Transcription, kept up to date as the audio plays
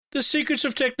The Secrets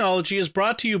of Technology is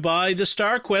brought to you by the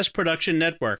StarQuest Production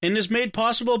Network and is made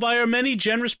possible by our many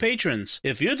generous patrons.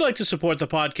 If you'd like to support the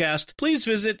podcast, please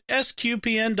visit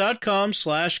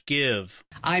sqpn.com/give.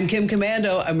 I'm Kim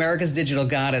Commando, America's Digital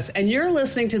Goddess, and you're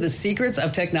listening to the Secrets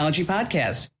of Technology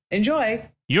podcast. Enjoy.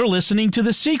 You're listening to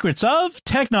the Secrets of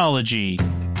Technology.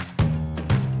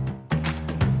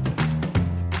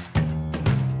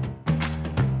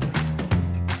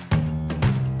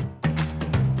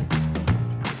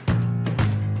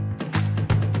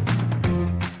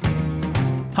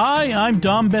 Hi, I'm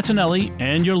Dom Bettinelli,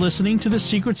 and you're listening to the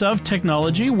Secrets of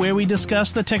Technology, where we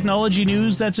discuss the technology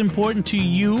news that's important to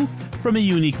you from a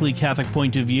uniquely Catholic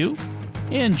point of view.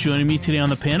 And joining me today on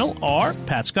the panel are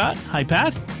Pat Scott. Hi,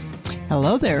 Pat.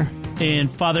 Hello there.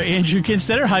 And Father Andrew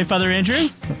Kinstetter. Hi, Father Andrew.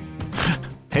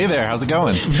 Hey there, how's it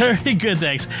going? Very good,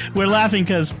 thanks. We're laughing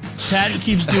because Pat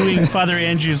keeps doing Father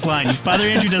Andrew's line. Father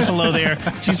Andrew does hello there.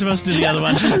 She's supposed to do the other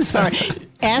one. I'm sorry.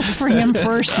 Ask for him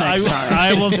first next time.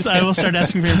 I will start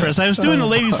asking for him first. I was doing the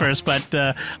ladies first, but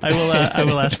I will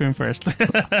ask for him first. It's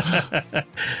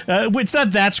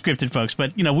not that scripted, folks,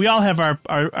 but you know we all have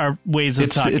our ways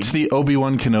of talking. It's the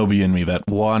Obi-Wan Kenobi in me that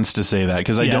wants to say that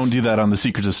because I don't do that on the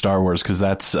Secrets of Star Wars because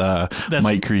that's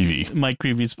Mike Creevy. Mike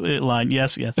Creevy's line.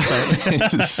 Yes.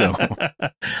 So,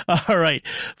 all right.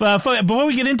 Before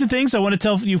we get into things, I want to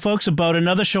tell you folks about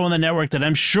another show on the network that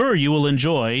I'm sure you will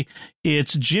enjoy.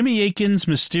 It's Jimmy Akin's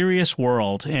Mysterious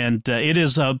World, and it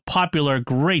is a popular,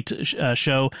 great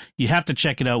show. You have to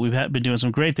check it out. We've been doing some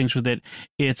great things with it.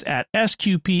 It's at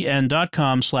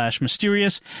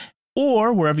sqpn.com/mysterious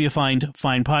or wherever you find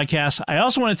podcasts. I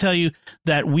also want to tell you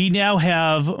that we now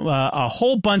have a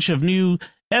whole bunch of new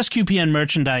SQPN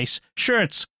merchandise,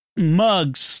 shirts,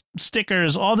 mugs,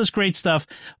 stickers, all this great stuff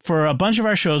for a bunch of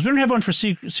our shows. We don't have one for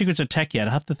Secrets of Tech yet.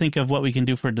 I'll have to think of what we can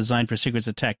do for design for Secrets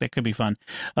of Tech. That could be fun.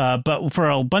 But for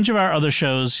a bunch of our other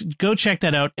shows, go check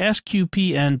that out,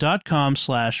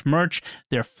 sqpn.com/merch.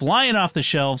 They're flying off the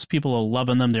shelves. People are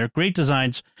loving them. They're great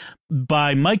designs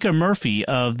by Micah Murphy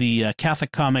of the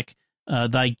Catholic comic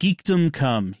Thy Geekdom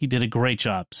Come. He did a great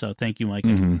job, so thank you, Micah.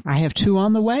 Mm-hmm. I have 2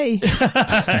 on the way.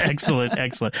 Excellent.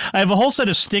 I have a whole set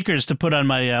of stickers to put on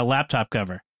my laptop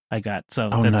cover I got. So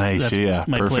nice. That's yeah,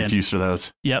 my perfect plan. use for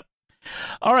those. Yep.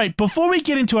 All right, before we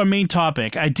get into our main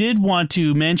topic, I did want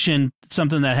to mention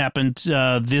something that happened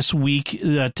this week,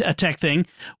 a tech thing,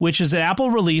 which is that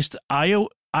Apple released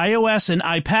iOS and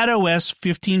iPadOS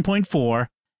 15.4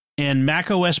 and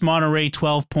macOS Monterey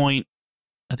 12. I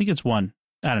think it's 1.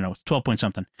 I don't know, it's 12 point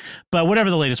something, but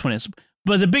whatever the latest one is.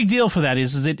 But the big deal for that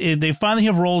is that they finally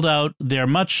have rolled out their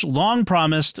much long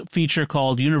promised feature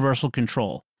called Universal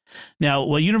Control. Now,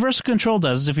 what Universal Control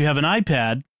does is if you have an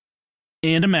iPad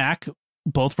and a Mac,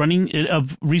 both running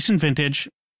of recent vintage,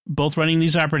 both running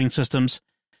these operating systems,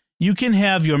 you can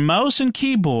have your mouse and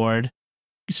keyboard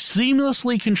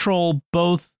seamlessly control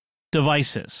both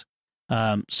devices.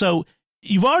 So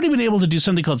you've already been able to do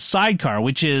something called Sidecar,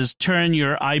 which is turn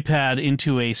your iPad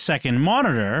into a second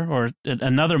monitor or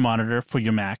another monitor for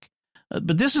your Mac.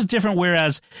 But this is different,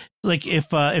 whereas like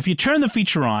if you turn the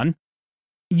feature on,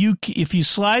 if you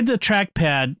slide the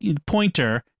trackpad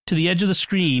pointer to the edge of the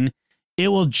screen, it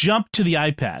will jump to the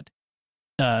iPad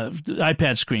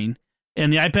screen.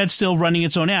 And the iPad's still running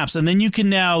its own apps. And then you can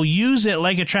now use it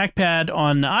like a trackpad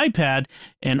on the iPad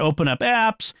and open up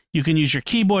apps. You can use your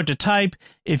keyboard to type.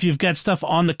 If you've got stuff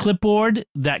on the clipboard,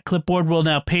 that clipboard will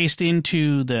now paste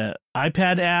into the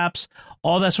iPad apps,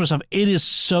 all that sort of stuff. It is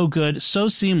so good, so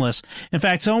seamless. In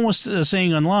fact, someone was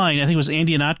saying online, I think it was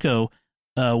Andy Anatko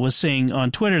was saying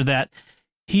on Twitter that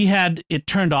he had it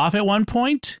turned off at one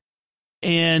point,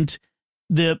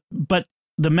 but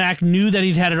the Mac knew that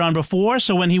he'd had it on before,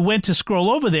 so when he went to scroll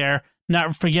over there,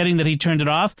 not forgetting that he turned it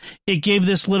off, it gave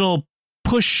this little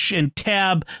push and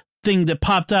tab thing that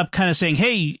popped up kind of saying,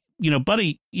 hey,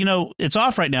 buddy, it's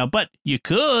off right now, but you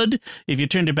could if you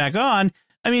turned it back on.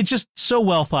 I mean, it's just so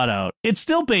well thought out. It's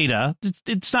still beta.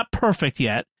 It's not perfect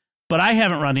yet, but I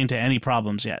haven't run into any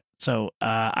problems yet. So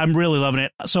I'm really loving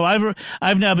it. So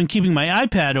I've now been keeping my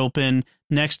iPad open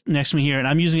next to me here, and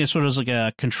I'm using it sort of as like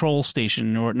a control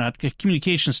station, or not, a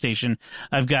communication station.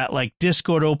 I've got like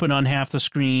Discord open on half the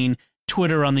screen,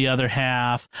 Twitter on the other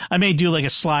half. I may do like a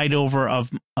slide over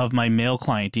of my mail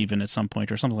client even at some point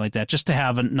or something like that, just to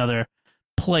have another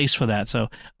place for that. So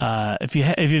if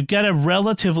you've got a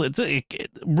relatively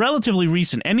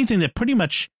recent, anything that pretty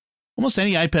much almost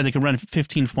any iPad that can run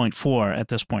 15.4 at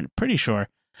this point, pretty sure,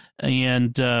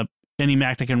 and any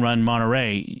Mac that can run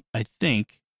Monterey, I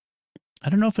think. I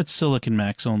don't know if it's Silicon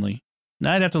Macs only.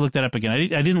 Now I'd have to look that up again.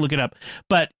 I didn't look it up,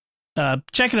 but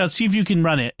check it out. See if you can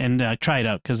run it and try it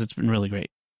out, because it's been really great.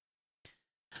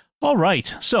 All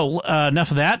right. So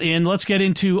enough of that, and let's get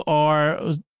into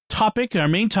our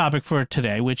main topic for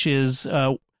today, which is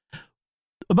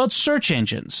about search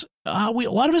engines. A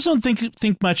lot of us don't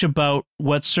think much about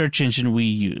what search engine we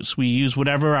use. We use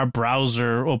whatever our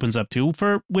browser opens up to,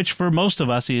 which for most of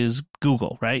us is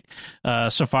Google, right?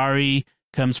 Safari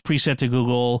comes preset to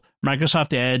Google.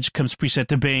 Microsoft Edge comes preset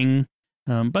to Bing.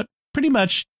 But pretty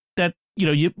much that,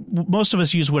 most of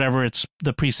us use whatever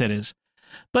the preset is.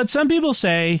 But some people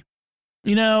say,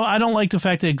 I don't like the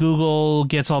fact that Google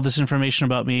gets all this information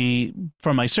about me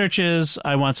from my searches.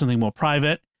 I want something more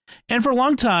private. And for a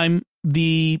long time,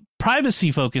 the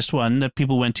privacy-focused one that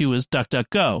people went to was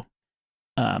DuckDuckGo.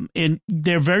 And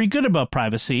they're very good about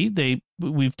privacy.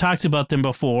 We've talked about them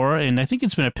before, and I think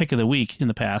it's been a pick of the week in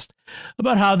the past,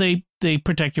 about how they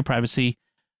protect your privacy.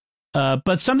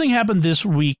 But something happened this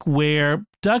week where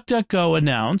DuckDuckGo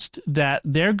announced that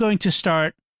they're going to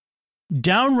start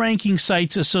downranking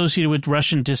sites associated with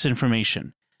Russian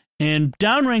disinformation. And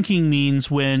downranking means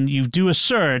when you do a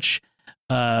search,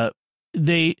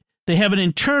 they have an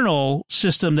internal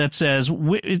system that says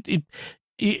it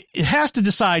has to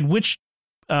decide which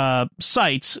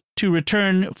sites to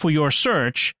return for your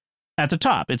search at the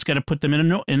top. It's got to put them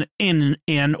in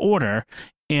an order.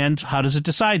 And how does it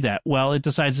decide that? Well, it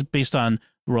decides based on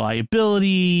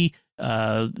reliability,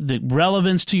 the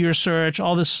relevance to your search,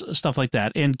 all this stuff like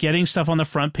that. And getting stuff on the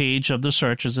front page of the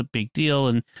search is a big deal,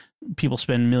 and people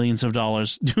spend millions of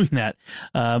dollars doing that.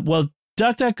 Well,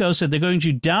 DuckDuckGo said they're going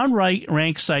to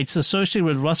downrank sites associated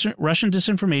with Russian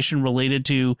disinformation related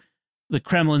to the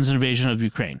Kremlin's invasion of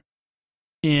Ukraine.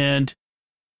 And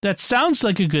that sounds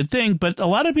like a good thing, but a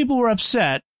lot of people were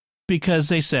upset because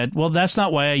they said, well, that's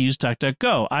not why I use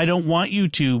DuckDuckGo. I don't want you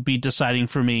to be deciding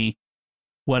for me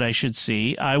what I should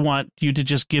see. I want you to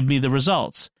just give me the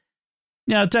results.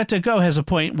 Now, DuckDuckGo has a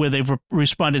point where they've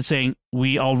responded saying,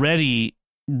 we already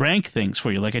rank things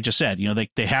for you. Like I just said,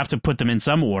 they have to put them in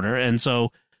some order. And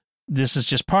so this is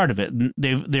just part of it.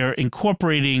 They're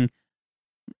incorporating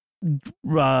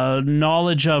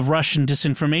knowledge of Russian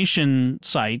disinformation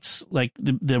sites, like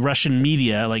the Russian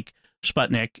media, like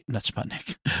Sputnik,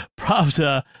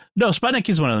 Pravda. No, Sputnik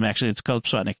is one of them, actually. It's called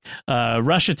Sputnik.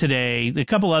 Russia Today, a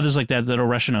couple others like that are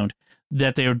Russian-owned,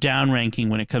 that they are downranking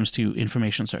when it comes to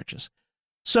information searches.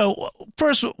 So,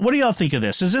 first, what do y'all think of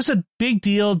this? Is this a big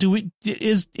deal?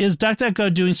 Is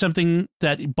DuckDuckGo doing something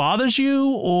that bothers you,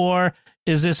 or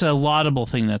is this a laudable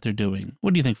thing that they're doing?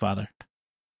 What do you think, Father?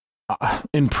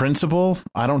 In principle,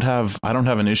 I don't have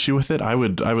an issue with it. I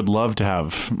would love to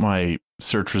have my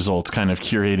search results kind of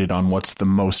curated on what's the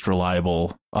most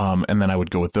reliable, and then I would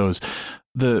go with those.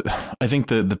 I think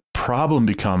the problem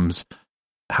becomes,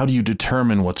 how do you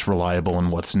determine what's reliable and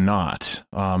what's not?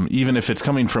 Even if it's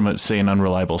coming from, say, an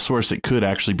unreliable source, it could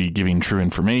actually be giving true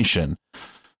information.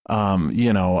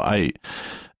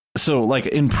 So like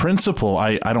in principle,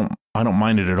 I don't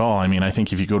mind it at all. I mean, I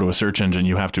think if you go to a search engine,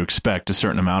 you have to expect a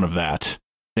certain amount of that.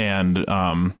 And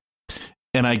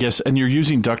I guess, and you're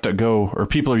using DuckDuckGo, or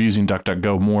people are using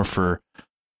DuckDuckGo more for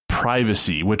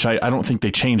privacy, which I don't think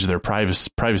they changed their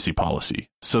privacy policy.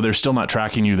 So they're still not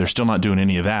tracking you. They're still not doing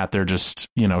any of that. They're just,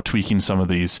 tweaking some of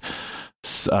these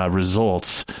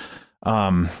results.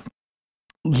 I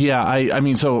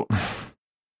mean, so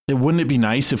wouldn't it be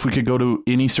nice if we could go to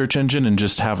any search engine and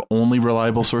just have only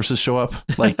reliable sources show up?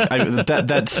 Like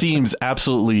that seems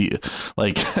absolutely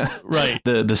like right.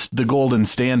 the golden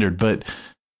standard, but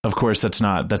of course that's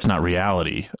not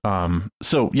reality.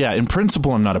 So yeah, in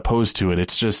principle, I'm not opposed to it.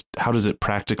 It's just, how does it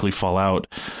practically fall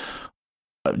out?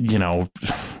 You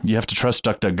have to trust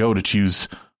DuckDuckGo to choose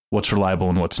what's reliable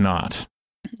and what's not.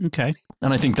 Okay.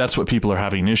 And I think that's what people are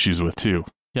having issues with too.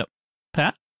 Yep.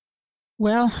 Pat?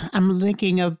 Well, I'm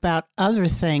thinking about other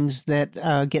things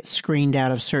that get screened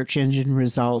out of search engine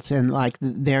results. And like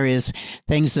there is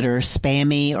things that are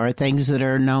spammy, or things that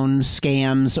are known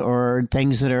scams, or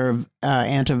things that are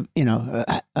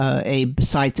a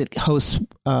site that hosts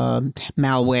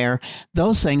malware.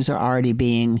 Those things are already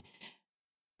being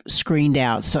screened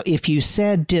out. So if you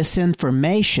said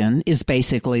disinformation is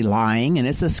basically lying and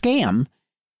it's a scam,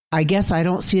 I guess I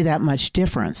don't see that much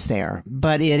difference there,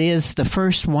 but it is the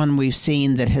first one we've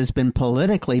seen that has been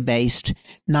politically based,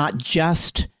 not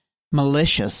just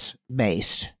malicious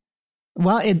based.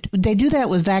 Well, they do that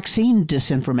with vaccine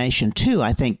disinformation too.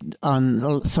 I think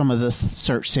on some of the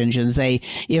search engines,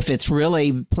 if it's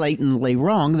really blatantly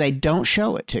wrong, they don't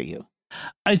show it to you.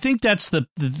 I think that's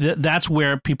that's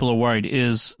where people are worried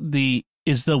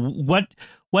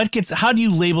how do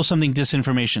you label something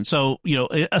disinformation? So,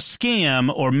 a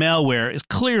scam or malware is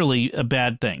clearly a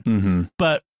bad thing. Mm-hmm.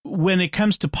 But when it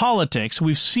comes to politics,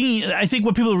 we've seen, I think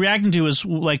what people are reacting to is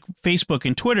like Facebook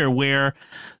and Twitter, where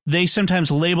they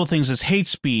sometimes label things as hate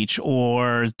speech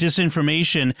or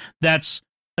disinformation. That's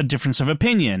a difference of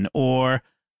opinion, or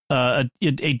a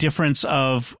difference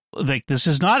of, like, this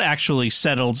is not actually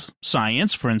settled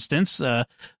science, for instance,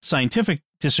 scientific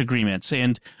disagreements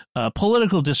and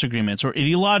political disagreements or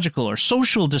ideological or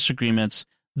social disagreements,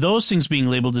 those things being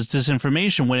labeled as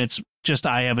disinformation when it's just,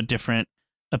 I have a different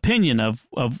opinion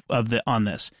on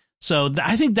this. So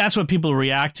I think that's what people are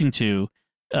reacting to.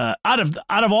 Out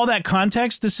of all that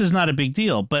context, this is not a big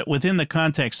deal, but within the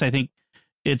context, I think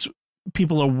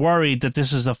people are worried that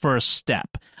this is the first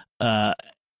step.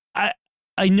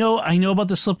 I know about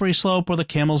the slippery slope or the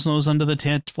camel's nose under the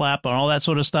tent flap and all that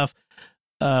sort of stuff.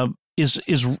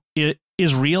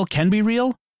 Is real, can be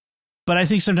real, but I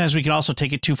think sometimes we can also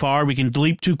take it too far. We can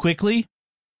leap too quickly.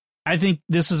 I think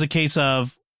this is a case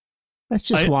of, let's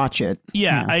just watch it.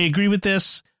 Yeah, I agree with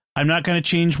this. I'm not going to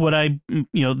change what I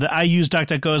use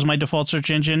DuckDuckGo as my default search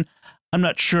engine. I'm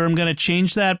not sure I'm going to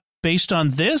change that based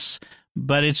on this,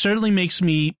 but it certainly makes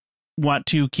me want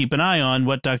to keep an eye on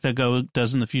what DuckDuckGo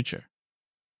does in the future.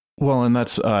 Well, and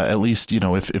that's at least,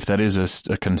 if that is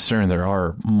a concern, there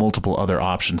are multiple other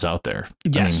options out there.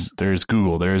 Yes. I mean, there's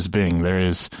Google, there is Bing, there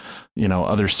is,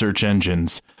 other search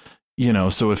engines,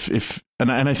 so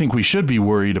and I think we should be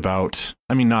worried about,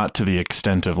 I mean, not to the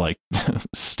extent of like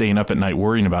staying up at night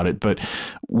worrying about it, but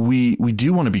we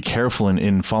do want to be careful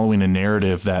in following a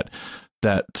narrative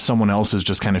that someone else is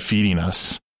just kind of feeding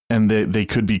us. And they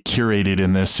could be curated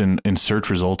in this in search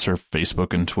results or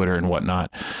Facebook and Twitter and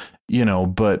whatnot.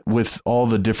 But with all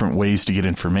the different ways to get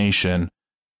information,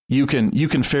 you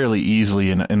can fairly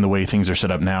easily, in the way things are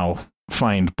set up now,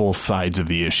 find both sides of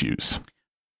the issues.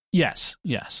 Yes.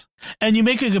 And you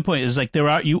make a good point. Is like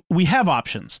we have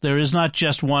options. There is not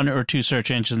just one or two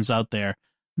search engines out there.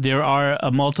 There are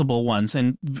multiple ones,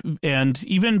 and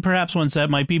even perhaps ones that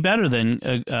might be better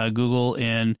than Google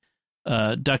and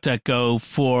DuckDuckGo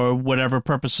for whatever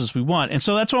purposes we want. And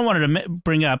so that's what I wanted to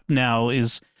bring up now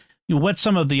is what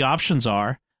some of the options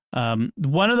are.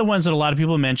 One of the ones that a lot of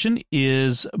people mention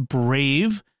is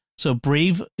Brave. So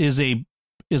Brave is a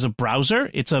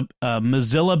browser. It's a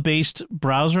Mozilla-based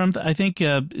browser, I think.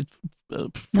 It's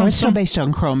still based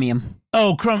on Chromium.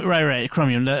 Oh, right,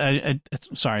 Chromium.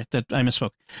 Sorry, that I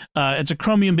misspoke. It's a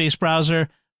Chromium-based browser,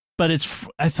 but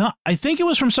I think it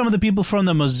was from some of the people from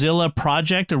the Mozilla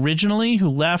project originally who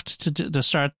left to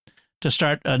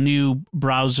start a new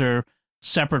browser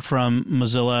separate from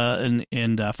Mozilla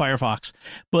and Firefox.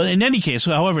 But in any case,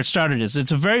 however it started,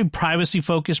 it's a very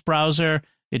privacy-focused browser.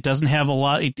 It doesn't have a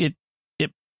lot.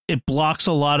 It blocks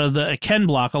a lot of it can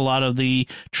block a lot of the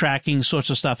tracking sorts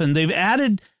of stuff. And they've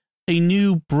added a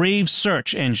new Brave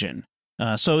search engine.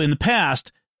 So in the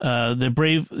past, the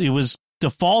Brave, it was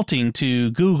defaulting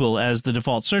to Google as the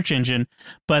default search engine,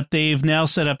 but they've now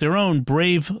set up their own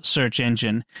Brave search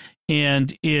engine.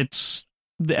 And it's,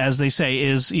 as they say,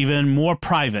 is even more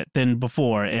private than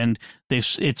before. And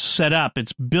it's set up,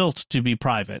 it's built to be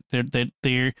private.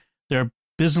 Their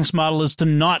business model is to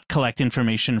not collect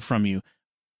information from you.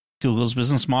 Google's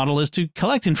business model is to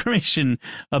collect information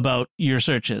about your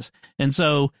searches. And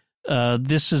so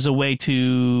this is a way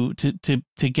to give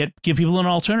people an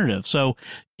alternative. So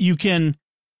you can,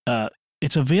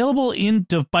 it's available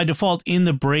by default in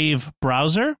the Brave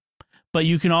browser, but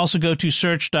you can also go to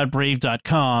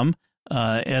search.brave.com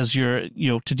as your,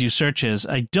 to do searches.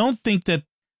 I don't think that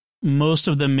most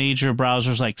of the major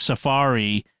browsers like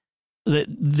Safari,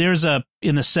 there's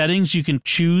in the settings you can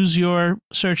choose your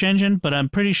search engine, but I'm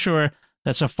pretty sure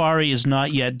that Safari is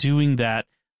not yet doing that,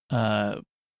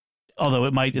 although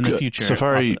it might in the future.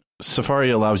 Safari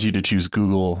allows you to choose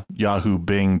Google, Yahoo,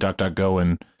 Bing, DuckDuckGo,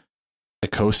 and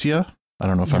Ecosia. I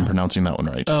don't know if I'm pronouncing that one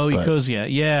right. Oh, Ecosia.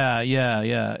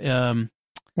 Yeah.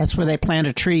 That's where they plant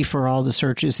a tree for all the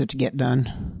searches that get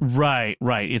done. Right.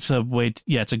 It's a way.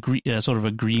 It's a sort of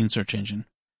a green search engine.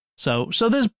 So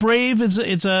there's Brave.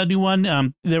 It's a new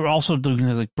one. They're also doing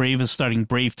things like Brave is starting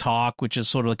Brave Talk, which is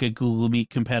sort of like a Google Meet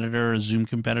competitor, a Zoom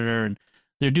competitor, and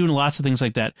they're doing lots of things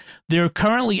like that. They're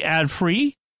currently ad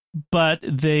free, but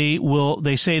they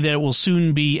say that it will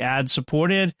soon be ad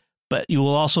supported. But you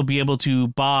will also be able to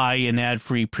buy an ad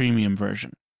free premium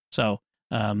version. So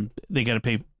they got to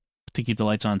pay to keep the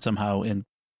lights on somehow. And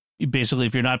basically,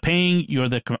 if you're not paying, you're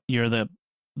the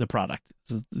product.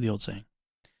 It's the old saying.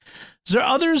 Is there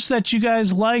others that you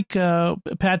guys like,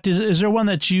 Pat? Is there one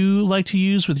that you like to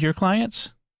use with your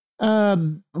clients?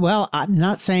 Well, I'm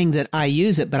not saying that I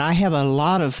use it, but I have a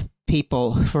lot of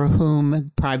people for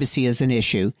whom privacy is an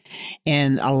issue,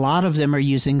 and a lot of them are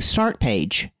using Start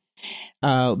Page.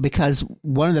 because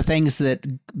one of the things that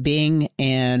Bing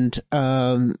and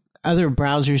other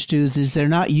browsers do is they're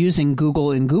not using Google,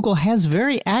 and Google has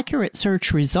very accurate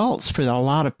search results for a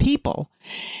lot of people.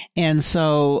 And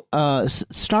so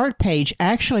Start Page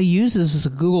actually uses the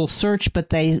Google search,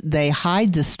 but they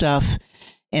hide the stuff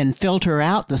and filter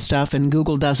out the stuff, and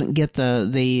Google doesn't get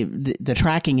the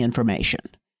tracking information.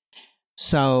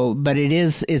 So, but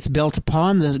it's built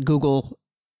upon the Google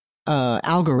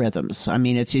algorithms. I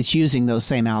mean, it's using those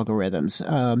same algorithms.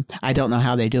 I don't know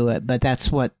how they do it, but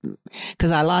that's what,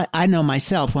 because I know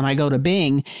myself, when I go to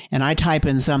Bing and I type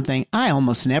in something, I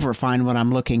almost never find what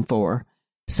I'm looking for.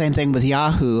 Same thing with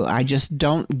Yahoo. I just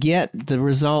don't get the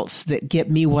results that get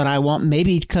me what I want.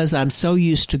 Maybe because I'm so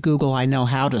used to Google, I know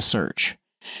how to search,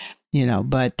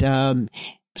 but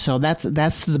so that's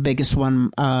the biggest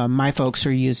one my folks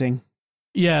are using.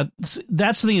 Yeah,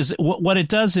 that's the thing is what it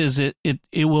does is it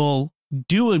will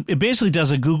do it basically does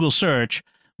a Google search,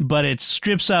 but it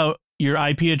strips out your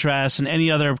IP address and any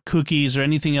other cookies or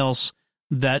anything else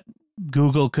that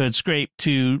Google could scrape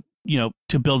to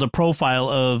build a profile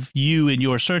of you in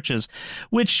your searches,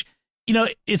 which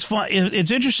it's fun.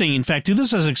 It's interesting. In fact, do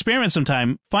this as an experiment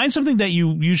sometime. Find something that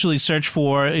you usually search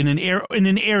for in an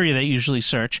area that you usually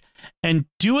search, and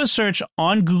do a search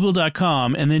on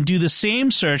Google.com, and then do the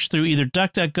same search through either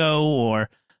DuckDuckGo or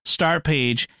Start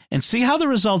Page, and see how the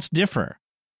results differ.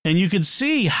 And you can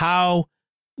see how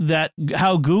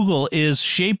Google is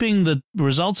shaping the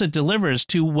results it delivers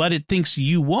to what it thinks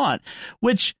you want,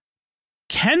 which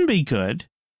can be good.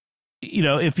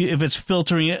 If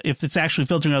it's actually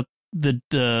filtering out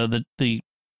the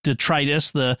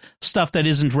detritus, the stuff that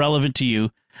isn't relevant to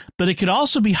you, but it could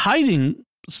also be hiding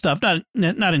stuff,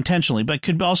 not intentionally, but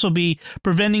could also be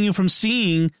preventing you from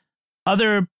seeing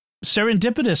other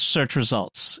serendipitous search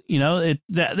results.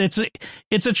 It's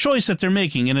a choice that they're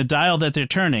making and a dial that they're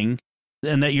turning,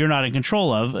 and that you're not in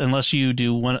control of unless you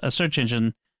do a search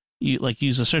engine,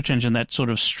 use a search engine that sort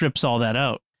of strips all that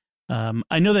out.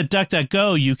 I know that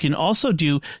DuckDuckGo, you can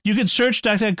search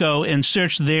DuckDuckGo and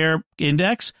search their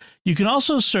index. You can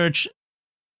also search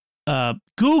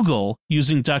Google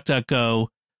using DuckDuckGo,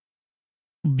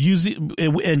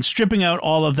 and stripping out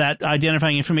all of that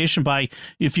identifying information by,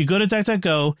 if you go to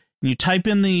DuckDuckGo and you type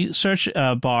in the search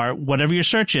bar, whatever your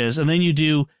search is, and then you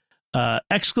do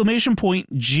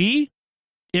 !G,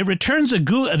 it returns an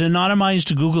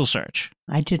anonymized Google search.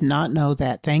 I did not know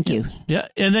that. Thank you. Yeah,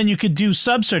 and then you could do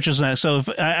sub searches on that. So if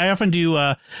I often do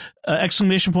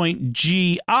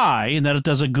 !GI, and that it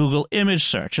does a Google image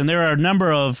search. And there are a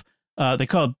number of they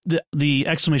call it the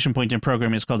exclamation point in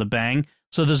programming is called a bang.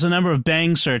 So there's a number of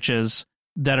bang searches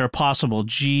that are possible.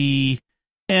 GM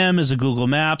is a Google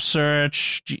Maps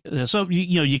search. So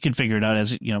you can figure it out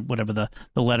as whatever the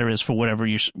letter is for whatever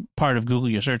part of Google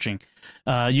you're searching.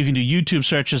 You can do YouTube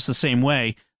searches the same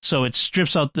way. So it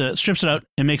strips it out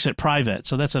and makes it private.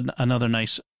 So that's another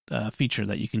nice feature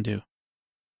that you can do.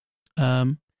 Yeah,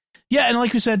 and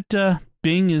like we said,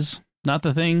 Bing is not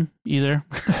the thing either.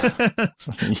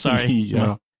 Sorry,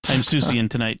 yeah. I'm Susian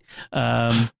tonight.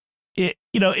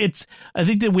 It's. I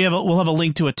think that we'll have a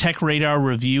link to a Tech Radar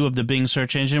review of the Bing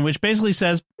search engine, which basically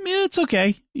says it's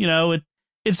okay.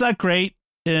 It's not great,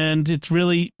 and it's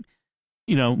really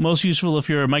most useful if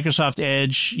you're a Microsoft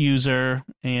Edge user,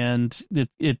 and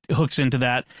it hooks into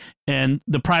that. And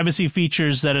the privacy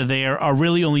features that are there are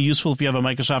really only useful if you have a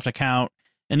Microsoft account,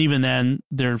 and even then,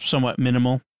 they're somewhat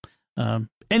minimal.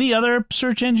 Any other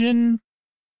search engine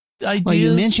ideas? Well,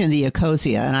 you mentioned the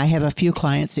Ecosia, and I have a few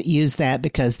clients that use that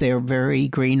because they're very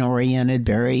green-oriented,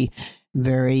 very,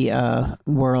 very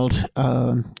world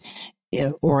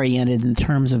oriented in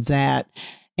terms of that.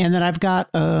 And then I've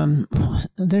got,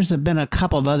 there's been a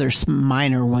couple of other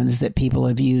minor ones that people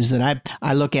have used that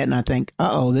I look at and I think,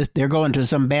 they're going to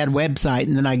some bad website.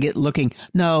 And then I get looking,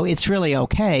 no, it's really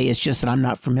okay. It's just that I'm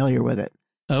not familiar with it.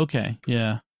 Okay,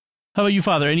 yeah. How about you,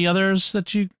 Father? Any others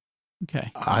that you...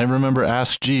 Okay. I remember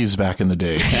Ask Jeeves back in the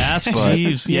day. Ask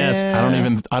Jeeves, yes. Yeah.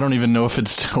 I don't even know if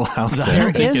it's still out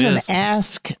there. There is an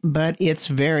Ask, but it's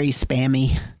very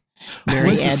spammy.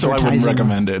 Very advertising. So I wouldn't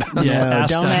recommend it. Yeah,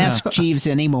 don't ask Jeeves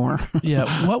anymore.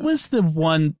 Yeah. What was the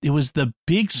one? It was the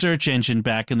big search engine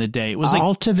back in the day. It was like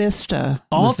Alta Vista.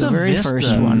 Was the very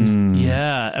first one.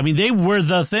 Yeah. I mean, they were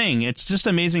the thing. It's just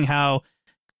amazing how,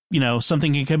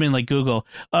 something can come in like Google.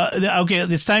 Okay.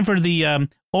 It's time for the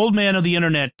old man of the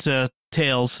internet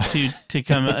tales to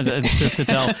come to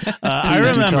tell. I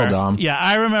remember. Tell, Dom. Yeah.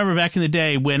 I remember back in the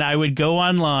day when I would go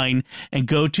online and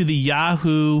go to the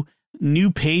Yahoo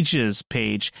new pages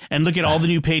page and look at all the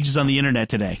new pages on the internet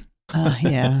today.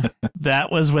 Yeah.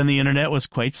 That was when the internet was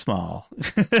quite small.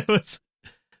 It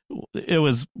It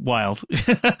was wild.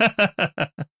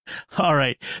 All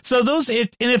right. So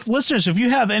if listeners, if you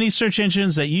have any search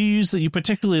engines that you use that you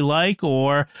particularly like,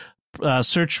 or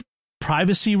search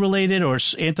privacy related or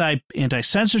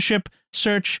anti-censorship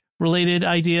search related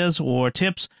ideas or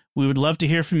tips, we would love to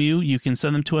hear from you. You can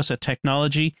send them to us at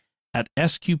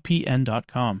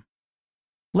technology@sqpn.com.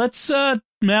 Let's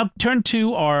now turn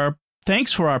to our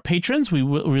thanks for our patrons. We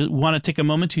want to take a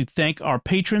moment to thank our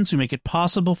patrons who make it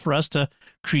possible for us to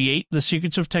create the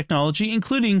Secrets of Technology,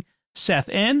 including Seth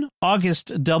N.,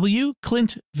 August W.,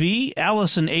 Clint V.,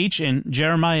 Allison H., and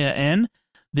Jeremiah N.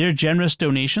 Their generous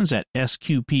donations at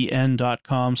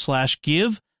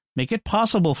sqpn.com/give make it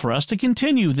possible for us to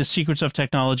continue the Secrets of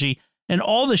Technology and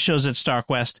all the shows at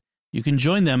StarQuest. You can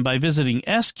join them by visiting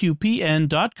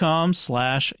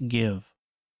sqpn.com/give.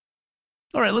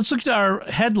 All right, let's look at our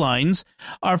headlines.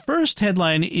 Our first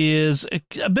headline is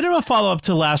a bit of a follow-up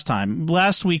to last time.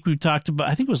 Last week we talked about,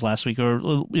 I think it was last week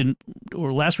or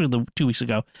last week, 2 weeks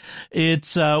ago.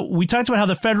 It's we talked about how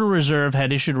the Federal Reserve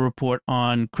had issued a report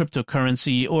on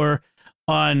cryptocurrency, or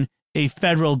on a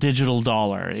federal digital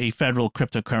dollar, a federal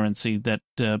cryptocurrency that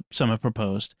some have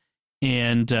proposed,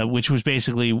 and which was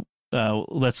basically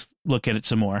let's look at it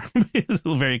some more. It's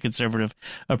a very conservative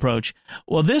approach.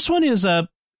 Well, this one is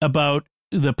about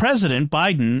the president,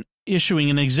 Biden, issuing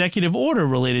an executive order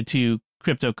related to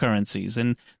cryptocurrencies.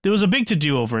 And there was a big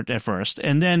to-do over it at first.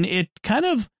 And then it kind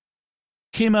of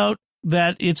came out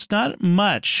that it's not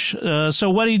much. So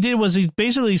what he did was he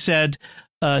basically said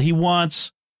he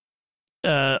wants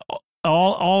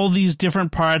all these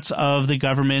different parts of the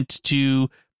government to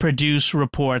produce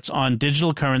reports on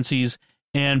digital currencies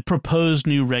and propose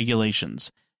new regulations.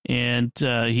 And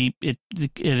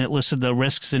it listed the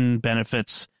risks and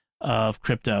benefits of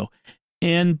crypto.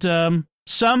 And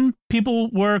some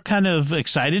people were kind of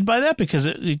excited by that because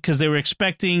they were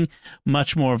expecting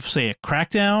much more of, say, a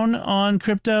crackdown on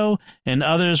crypto, and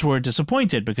others were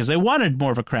disappointed because they wanted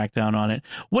more of a crackdown on it.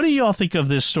 What do you all think of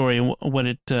this story and what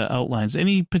it outlines?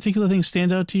 Any particular things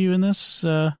stand out to you in this?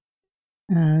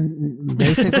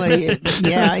 Basically,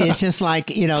 yeah, it's just like,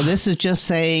 this is just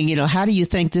saying, how do you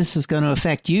think this is going to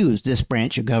affect you, this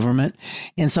branch of government?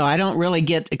 And so I don't really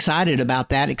get excited about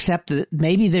that, except that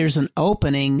maybe there's an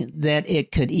opening that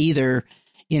it could either,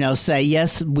 say,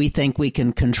 yes, we think we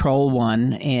can control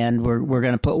one and we're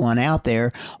going to put one out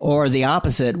there, or the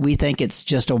opposite, we think it's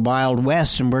just a Wild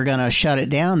West and we're going to shut it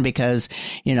down because,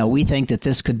 we think that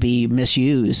this could be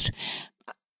misused.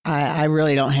 I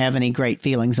really don't have any great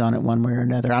feelings on it one way or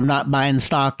another. I'm not buying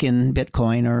stock in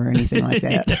Bitcoin or anything like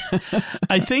that.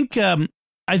 I think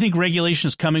regulation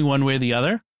is coming one way or the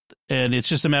other, and it's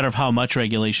just a matter of how much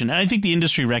regulation. And I think the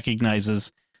industry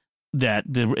recognizes that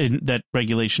that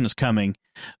regulation is coming.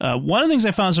 One of the things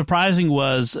I found surprising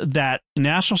was that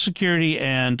national security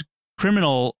and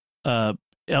criminal elements,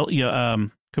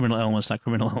 not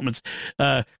criminal elements,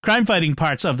 crime fighting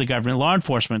parts of the government, law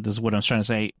enforcement is what I'm trying to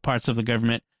say, parts of the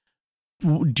government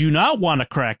do not want to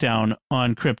crack down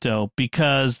on crypto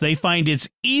because they find it's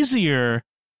easier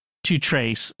to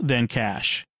trace than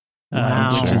cash,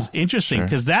 which is interesting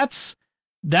because that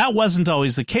wasn't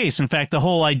always the case. In fact, the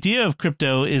whole idea of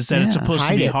crypto is that it's supposed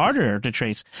to be harder to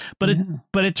trace. But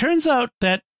it turns out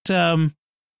that I've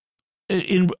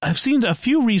seen a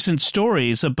few recent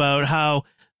stories about how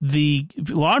the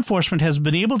law enforcement has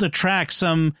been able to track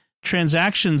some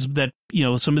transactions that,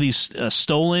 some of these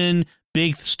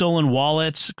big stolen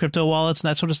wallets, crypto wallets, and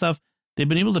that sort of stuff. They've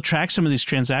been able to track some of these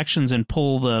transactions and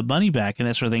pull the money back and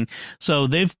that sort of thing. So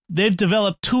they've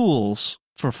developed tools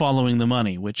for following the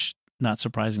money, which not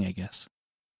surprising, I guess.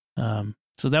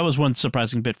 So that was one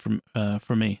surprising bit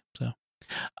for me. So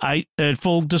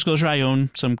full disclosure, I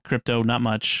own some crypto, not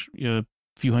much, a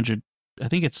few hundred. I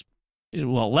think it's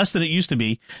less than it used to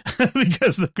be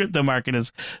because the crypto market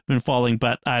has been falling,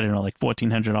 but I don't know, like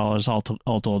 $1,400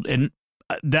 all told. And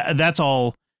that's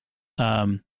all.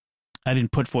 I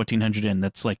didn't put 1,400 in.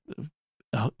 That's like,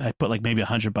 I put like maybe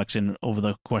 $100 in over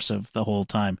the course of the whole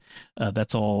time.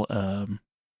 That's all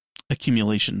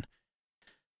accumulation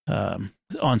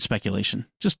on speculation.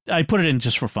 I put it in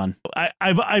just for fun.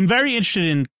 I'm very interested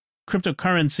in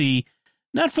cryptocurrency,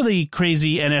 not for the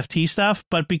crazy NFT stuff,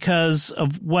 but because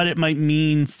of what it might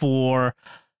mean for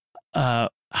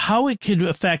how it could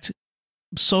affect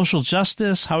social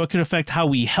justice, how it could affect how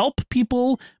we help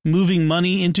people moving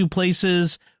money into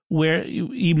places where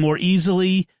more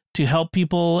easily to help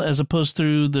people as opposed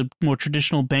through the more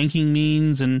traditional banking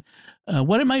means, and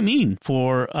what it might mean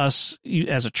for us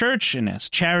as a church and as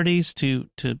charities to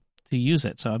use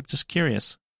it. So I'm just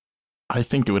curious. I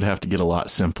think it would have to get a lot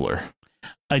simpler.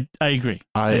 I agree.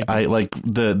 I like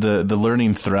the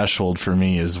learning threshold for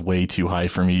me is way too high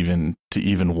for me to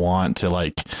even want to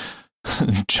like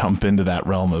jump into that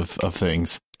realm of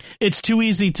things. It's too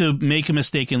easy to make a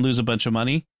mistake and lose a bunch of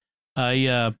money.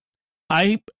 I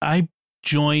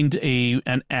joined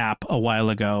an app a while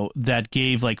ago that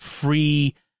gave like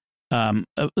free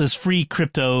this new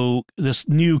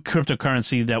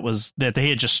cryptocurrency that they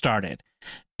had just started,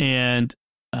 and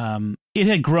it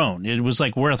had grown. It was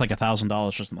like worth like $1,000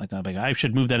 or something like that. Like, I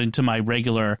should move that into my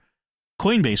regular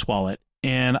Coinbase wallet,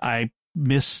 and I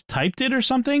mistyped it or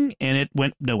something, and it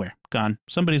went nowhere. Gone.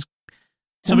 Somebody got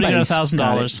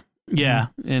 $1,000. Yeah,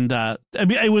 and I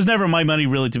mean, it was never my money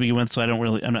really to begin with, so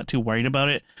I'm not too worried about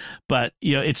it. But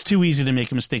it's too easy to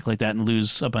make a mistake like that and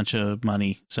lose a bunch of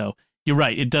money. So you're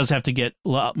right; it does have to get a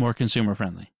lot more consumer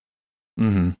friendly.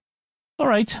 Mm-hmm. All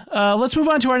right, let's move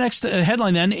on to our next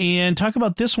headline then, and talk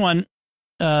about this one.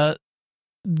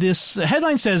 This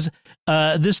headline says,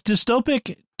 "This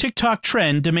dystopic TikTok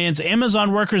trend demands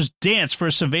Amazon workers dance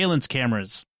for surveillance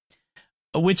cameras,"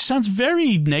 which sounds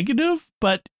very negative,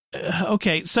 but.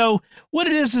 Okay, so what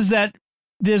it is that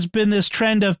there's been this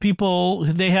trend of people,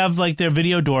 they have like their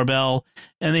video doorbell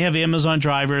and they have Amazon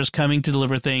drivers coming to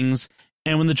deliver things.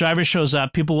 And when the driver shows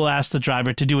up, people will ask the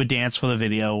driver to do a dance for the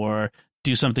video or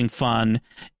do something fun.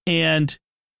 And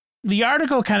the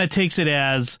article kind of takes it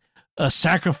as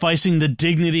sacrificing the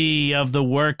dignity of the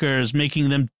workers, making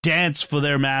them dance for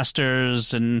their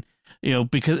masters. And,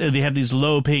 because they have these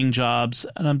low paying jobs.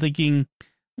 And I'm thinking,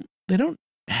 they don't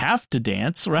have to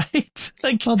dance, right?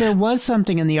 Well, there was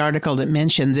something in the article that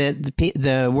mentioned that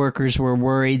the workers were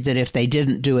worried that if they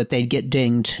didn't do it, they'd get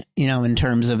dinged, in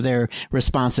terms of their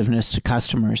responsiveness to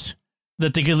customers.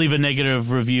 That they could leave a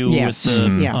negative review yes. with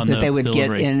that they would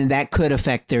delivery. Get, and that could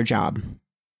affect their job.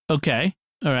 Okay,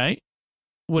 all right.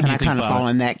 What do you think, kind of fall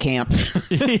in that camp.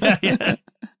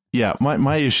 Yeah.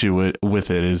 My issue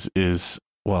with it is.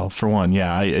 Well, for one,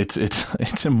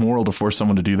 it's immoral to force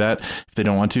someone to do that if they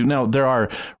don't want to. Now, there are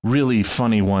really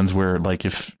funny ones where, like,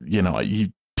 if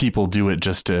people do it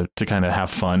just to kind of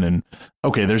have fun, and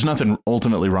okay, there's nothing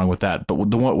ultimately wrong with that. But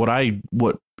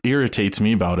what irritates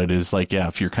me about it is like,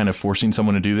 if you're kind of forcing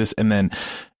someone to do this, and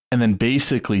then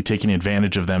basically taking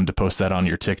advantage of them to post that on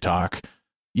your TikTok,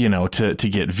 to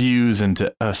get views and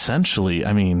to essentially,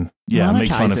 I mean, monetize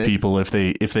make fun of people if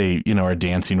they are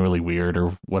dancing really weird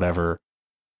or whatever.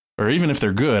 Or even if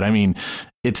they're good, I mean,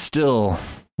 it's still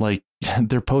like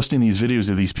they're posting these videos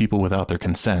of these people without their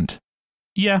consent.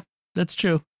 Yeah, that's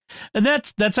true. And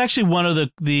that's actually one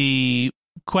of the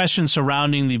questions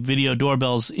surrounding the video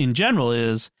doorbells in general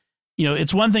is,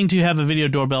 it's one thing to have a video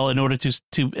doorbell in order to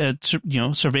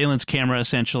surveillance camera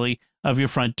essentially of your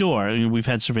front door. I mean, we've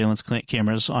had surveillance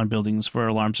cameras on buildings for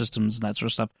alarm systems and that sort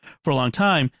of stuff for a long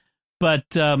time. But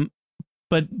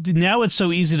now it's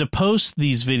so easy to post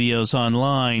these videos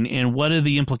online, and what are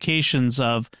the implications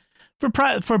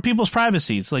for people's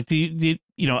privacy? It's like,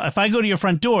 if I go to your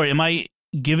front door, am I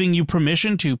giving you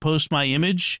permission to post my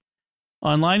image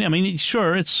online? I mean,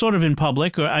 sure, it's sort of in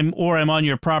public, or I'm on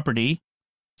your property,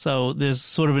 so there's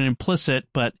sort of an implicit.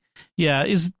 But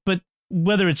but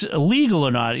whether it's illegal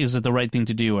or not, is it the right thing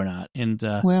to do or not? And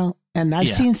and I've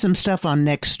seen some stuff on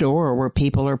Nextdoor where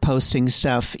people are posting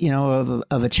stuff, of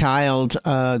a child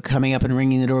coming up and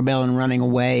ringing the doorbell and running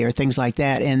away or things like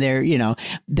that, and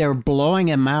they're blowing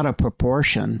them out of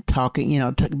proportion, talking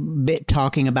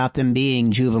about them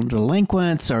being juvenile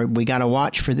delinquents, or we got to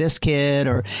watch for this kid,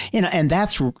 or and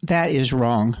that is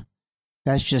wrong.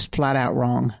 That's just flat out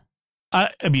wrong. I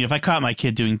mean, if I caught my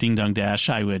kid doing Ding Dong Dash,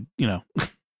 I would,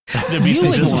 there'd be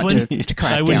some discipline.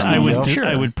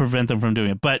 I would prevent them from doing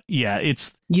it. But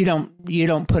it's you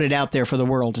don't put it out there for the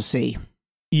world to see.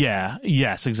 Yeah.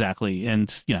 Yes, exactly.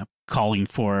 And calling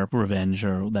for revenge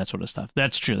or that sort of stuff.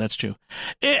 That's true.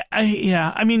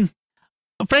 I mean,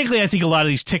 frankly, I think a lot of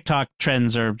these TikTok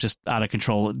trends are just out of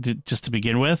control just to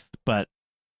begin with. But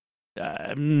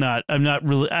I'm not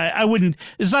really. I wouldn't.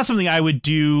 It's not something I would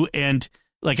do, and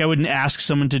I wouldn't ask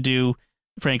someone to do,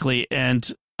 frankly, and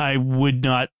I would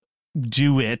not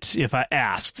do it if I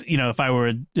asked. If I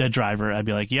were a driver, I'd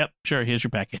be like, "Yep, sure, here's your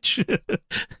package."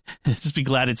 Just be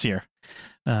glad it's here.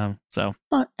 And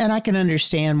I can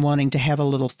understand wanting to have a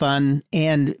little fun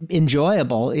and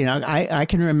enjoyable. I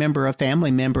can remember a family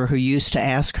member who used to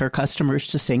ask her customers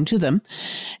to sing to them,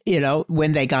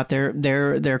 when they got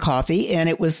their coffee, and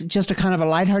it was just a kind of a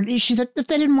lighthearted. She said if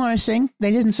they didn't want to sing,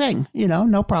 they didn't sing.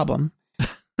 No problem.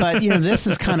 But this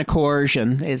is kind of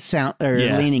coercion. It's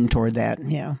leaning toward that.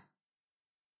 Yeah.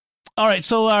 All right.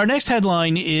 So our next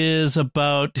headline is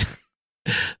about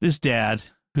this dad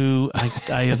who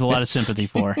I have a lot of sympathy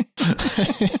for.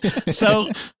 So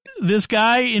this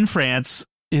guy in France,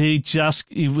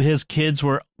 his kids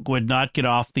would not get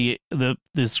off the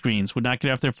screens, would not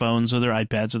get off their phones or their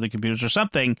iPads or their computers or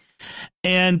something,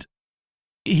 and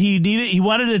he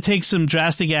wanted to take some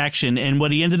drastic action, and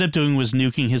what he ended up doing was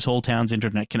nuking his whole town's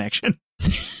internet connection.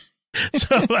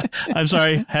 So I'm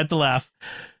sorry, had to laugh.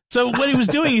 So what he was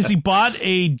doing is he bought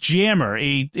a jammer,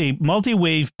 a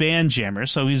multi-wave band jammer.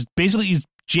 So he's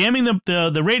jamming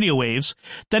the radio waves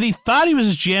that he thought he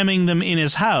was jamming them in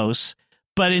his house,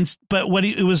 but what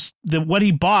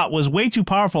he bought was way too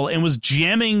powerful and was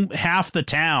jamming half the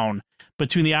town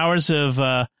between the hours of.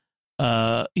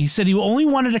 He said he only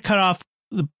wanted to cut off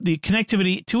the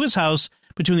connectivity to his house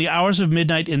between the hours of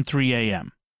midnight and 3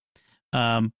 a.m.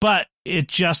 But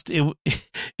it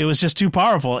was just too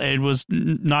powerful. It was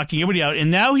knocking everybody out.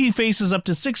 And now he faces up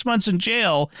to 6 months in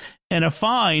jail and a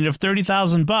fine of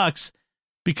 $30,000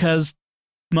 because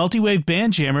multi-wave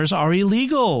band jammers are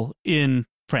illegal in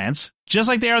France, just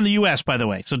like they are in the U.S., by the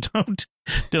way. So don't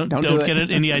get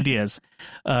any ideas.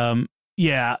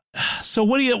 Yeah. So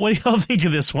what do y'all think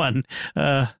of this one?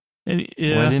 Why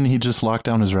didn't he just lock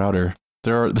down his router?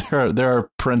 There are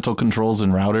parental controls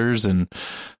in routers, and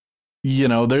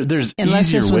there's unless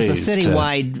easier this was ways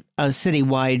a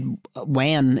citywide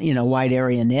WAN, wide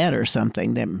area net or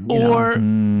something.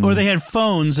 Or they had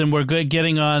phones and were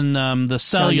getting on the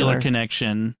cellular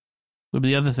connection would be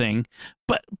the other thing.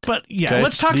 But yeah, okay.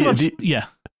 Let's talk about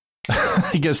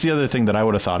I guess the other thing that I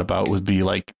would have thought about would be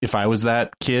like if I was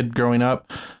that kid growing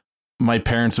up. My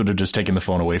parents would have just taken the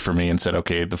phone away from me and said,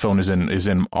 okay, the phone is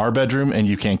in our bedroom and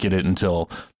you can't get it until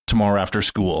tomorrow after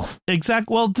school.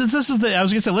 Exactly. Well, I was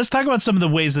going to say, let's talk about some of the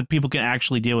ways that people can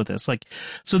actually deal with this.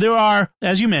 So there are,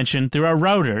 as you mentioned, there are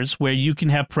routers where you can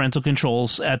have parental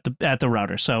controls at the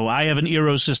router. So I have an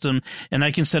Eero system and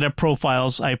I can set up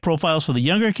profiles. I have profiles for the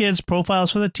younger kids,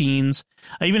 profiles for the teens.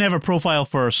 I even have a profile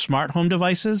for smart home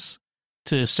devices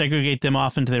to segregate them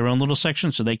off into their own little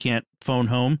section so they can't phone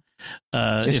home.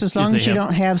 Just as long as you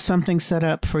don't have something set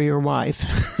up for your wife.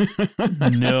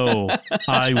 No,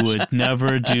 I would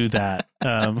never do that.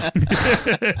 But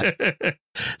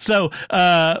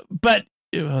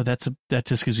that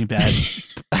just gives me bad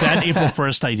April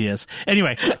 1st ideas.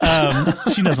 Anyway,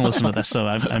 she doesn't listen to this, so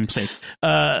I'm safe.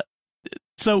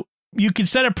 So you can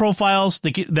set up profiles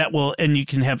and you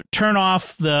can turn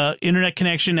off the internet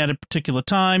connection at a particular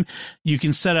time. You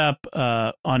can set up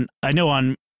on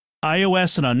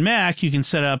iOS and on Mac, you can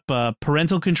set up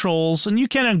parental controls, and you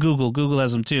can on Google. Google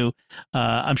has them too.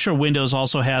 I'm sure Windows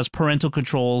also has parental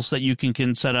controls that you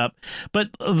can set up. But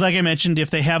like I mentioned, if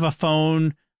they have a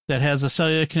phone that has a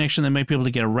cellular connection, they might be able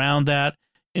to get around that,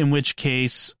 in which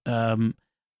case,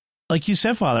 like you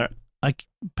said, Father, like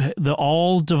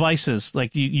all devices,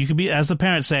 like you could be, as the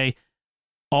parent, say,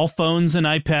 all phones and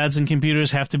iPads and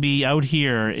computers have to be out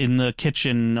here in the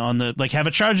kitchen have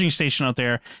a charging station out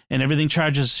there, and everything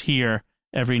charges here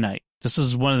every night. This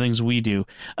is one of the things we do.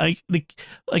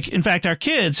 In fact, our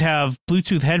kids have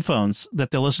Bluetooth headphones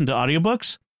that they'll listen to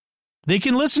audiobooks. They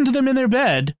can listen to them in their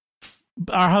bed.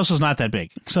 Our house is not that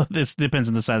big, so this depends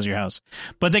on the size of your house.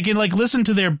 But they can listen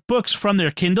to their books from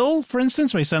their Kindle, for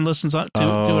instance. My son listens to it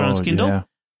on his Kindle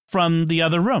from the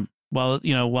other room. While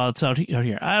it's out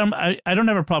here, I don't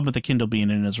have a problem with the Kindle being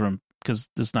in his room because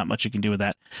there's not much you can do with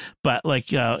that. But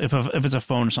if it's a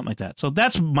phone or something like that, so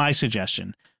that's my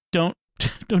suggestion. Don't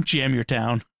jam your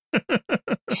town.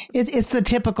 It's the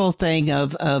typical thing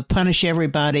of punish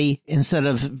everybody instead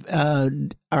of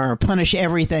or punish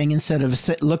everything instead of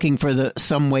looking for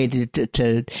some way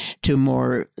to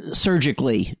more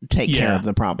surgically take care of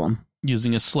the problem.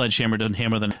 Using a sledgehammer to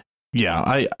hammer them. Yeah,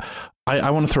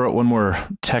 I want to throw out one more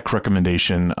tech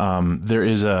recommendation. There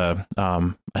is I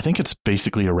think it's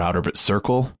basically a router, but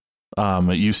Circle.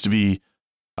 It used to be,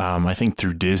 I think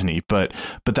through Disney, but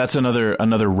that's another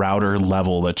router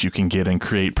level that you can get and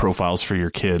create profiles for your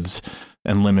kids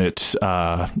and limit,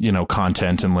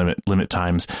 content and limit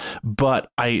times.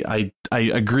 But I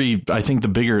agree. I think the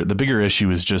bigger issue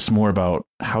is just more about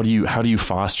how do you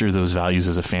foster those values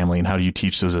as a family, and how do you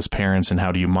teach those as parents, and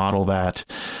how do you model that?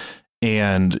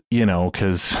 And,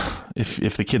 because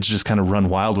if the kids just kind of run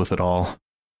wild with it all,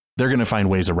 they're going to find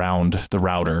ways around the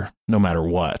router no matter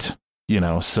what,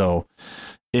 so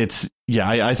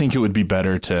I think it would be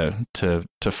better to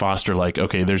foster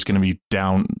okay, there's going to be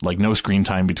no screen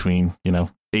time between,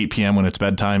 8 PM when it's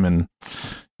bedtime and,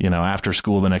 after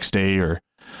school the next day, or.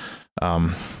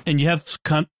 And you have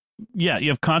you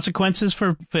have consequences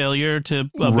for failure to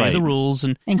obey the rules,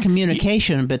 and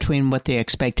communication between what the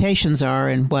expectations are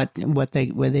and what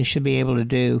they should be able to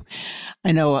do.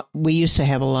 I know we used to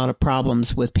have a lot of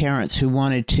problems with parents who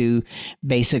wanted to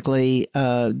basically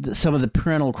some of the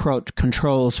parental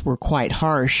controls were quite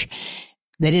harsh.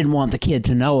 They didn't want the kid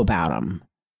to know about them.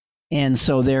 And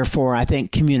so, therefore, I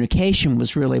think communication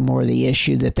was really more the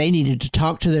issue, that they needed to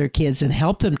talk to their kids and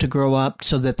help them to grow up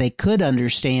so that they could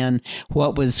understand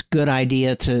what was good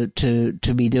idea to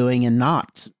be doing and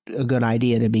not a good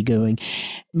idea to be doing,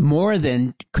 more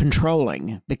than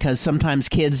controlling, because sometimes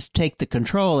kids take the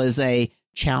control as a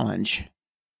challenge.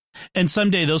 And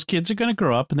someday those kids are going to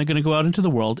grow up and they're going to go out into the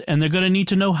world and they're going to need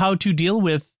to know how to deal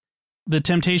with the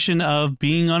temptation of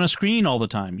being on a screen all the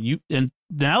time. And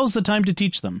now's the time to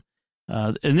teach them.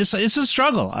 And it's a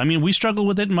struggle. I mean, we struggle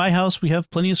with it in my house. We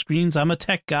have plenty of screens. I'm a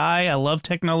tech guy. I love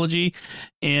technology,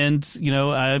 and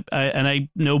I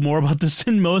know more about this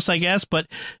than most, I guess. But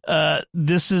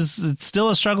it's still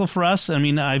a struggle for us. I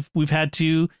mean, we've had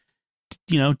to,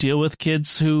 deal with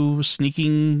kids who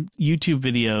sneaking YouTube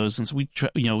videos, and so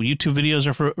YouTube videos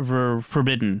are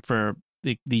forbidden for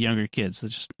the younger kids.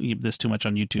 There's too much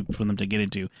on YouTube for them to get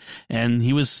into, and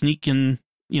he was sneaking,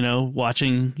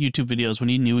 watching YouTube videos when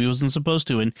he knew he wasn't supposed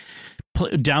to, and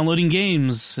downloading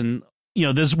games. And,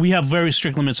 we have very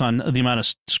strict limits on the amount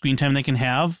of screen time they can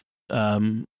have.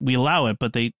 We allow it,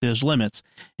 but there's limits,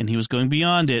 and he was going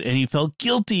beyond it, and he felt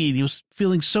guilty. He was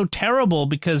feeling so terrible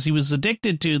because he was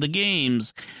addicted to the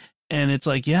games. And it's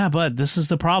like, yeah, bud, this is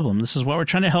the problem. This is what we're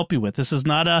trying to help you with. This is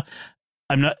not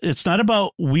it's not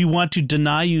about we want to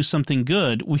deny you something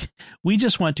good. We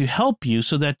just want to help you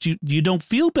so that you don't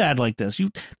feel bad like this.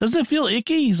 Doesn't it feel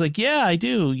icky? He's like, yeah, I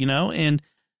do, and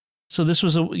so this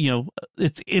was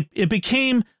it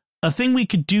became a thing we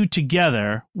could do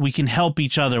together. We can help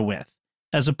each other with,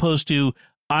 as opposed to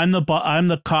I'm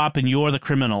the cop and you're the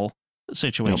criminal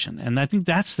situation. Yep. And I think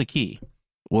that's the key.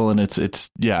 Well, and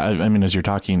it's yeah, I mean, as you're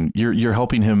talking, you're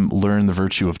helping him learn the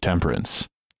virtue of temperance.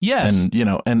 Yes.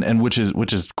 And, and which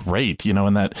is great,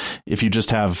 and that if you just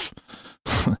have,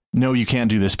 no, you can't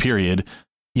do this, period.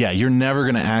 Yeah, you're never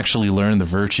going to actually learn the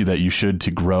virtue that you should to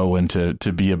grow and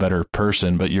to be a better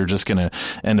person, but you're just going to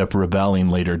end up rebelling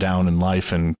later down in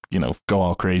life and, go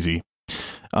all crazy.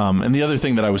 And the other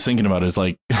thing that I was thinking about is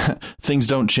like things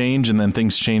don't change, and then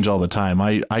things change all the time.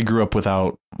 I grew up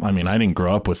I didn't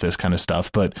grow up with this kind of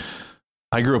stuff, but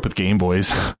I grew up with Game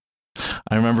Boys.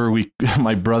 I remember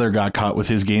my brother got caught with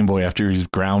his Game Boy after he was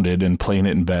grounded and playing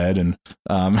it in bed, and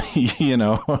and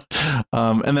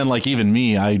then like even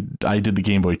me, I did the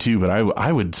Game Boy too, but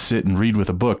I would sit and read with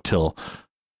a book till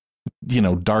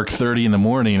dark 30 in the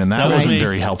morning, and that wasn't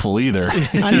very helpful either.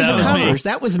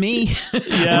 That was me.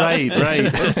 Yeah. Right.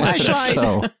 Flashlight.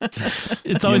 So,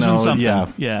 it's always been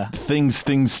something. Yeah.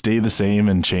 Things stay the same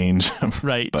and change.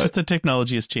 Right. Just the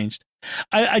technology has changed.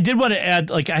 I did want to add,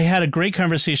 like, I had a great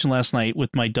conversation last night with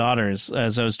my daughters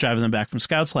as I was driving them back from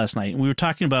Scouts last night. And we were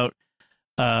talking about,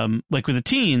 like with the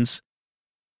teens,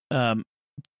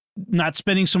 not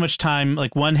spending so much time,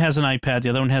 like one has an iPad, the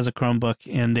other one has a Chromebook,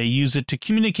 and they use it to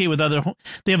communicate with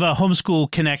they have a homeschool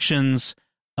connections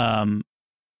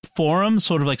forum,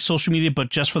 sort of like social media, but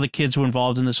just for the kids who are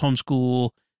involved in this homeschool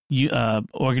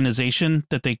organization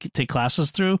that they take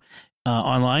classes through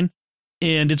online.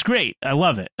 And it's great. I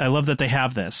love it. I love that they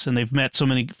have this, and they've met so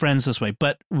many friends this way,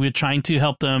 but we're trying to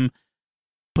help them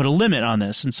put a limit on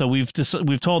this. And so we've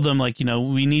told them, like,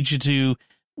 we need you to,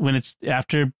 when it's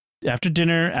after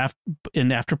dinner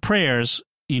and after prayers,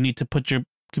 you need to put your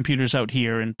computers out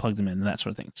here and plug them in and that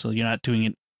sort of thing. So you're not doing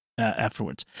it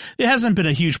afterwards. It hasn't been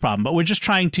a huge problem, but we're just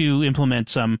trying to implement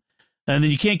some, and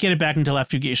then you can't get it back until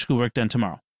after you get your schoolwork done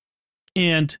tomorrow.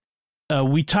 And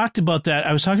we talked about that.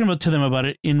 I was talking to them about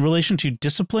it in relation to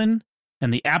discipline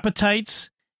and the appetites,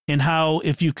 and how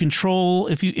if you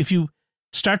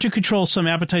start to control some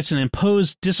appetites and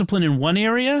impose discipline in one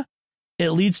area,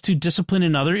 it leads to discipline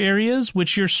in other areas,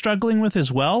 which you're struggling with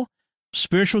as well.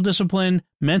 Spiritual discipline,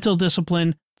 mental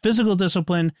discipline, physical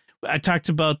discipline. I talked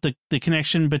about the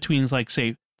connection between, like,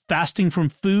 say, fasting from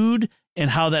food and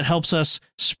how that helps us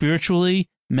spiritually,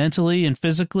 mentally, and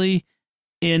physically.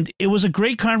 And it was a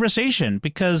great conversation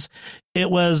because it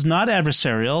was not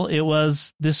adversarial.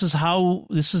 This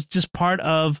is just part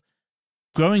of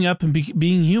growing up and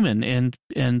being human and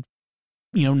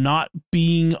not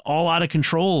being all out of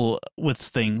control with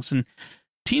things. And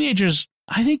teenagers,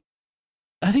 I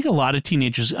think a lot of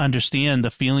teenagers understand the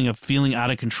feeling of feeling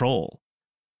out of control,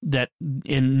 that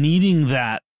in needing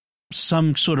that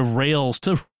some sort of rails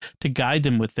to guide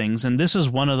them with things. And this is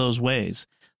one of those ways.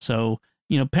 So,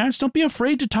 parents, don't be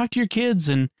afraid to talk to your kids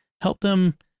and help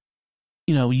them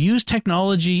use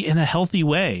technology in a healthy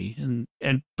way.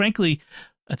 And frankly,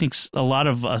 I think a lot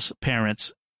of us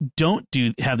parents don't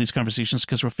have these conversations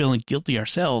because we're feeling guilty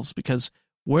ourselves because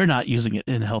we're not using it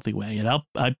in a healthy way. And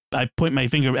I point my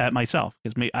finger at myself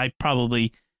because I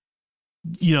probably,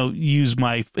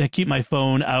 keep my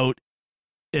phone out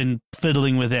and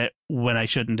fiddling with it when I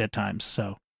shouldn't at times.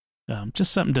 So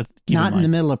just something to keep Not in mind.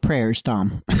 in the middle of prayers,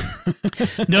 Tom.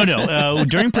 No.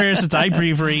 During prayers, it's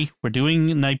iBreviary. We're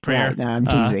doing night prayer. Right, no, I'm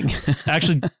teasing.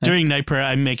 Actually, during night prayer,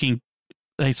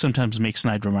 I sometimes make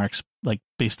snide remarks, like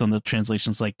based on the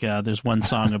translations. Like there's one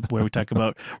song where we talk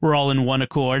about we're all in one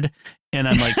accord, and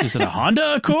I'm like, is it a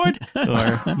Honda Accord? Or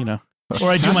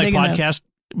I do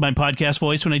my podcast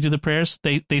voice when I do the prayers.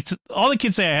 They all the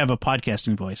kids say I have a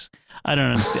podcasting voice. I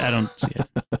don't understand. I don't see it.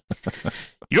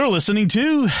 You're listening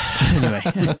to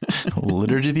anyway.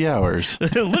 Liturgy of the Hours.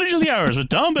 Liturgy of the Hours with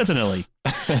Tom Bettinelli.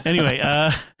 Anyway,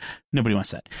 nobody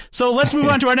wants that. So let's move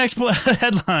on to our next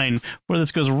headline, where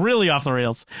this goes really off the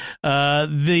rails.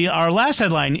 Our last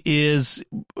headline is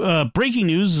breaking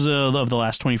news of the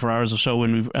last 24 hours or so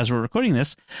as we're recording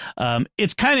this.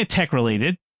 It's kind of tech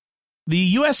related. The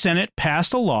U.S. Senate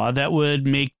passed a law that would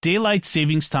make daylight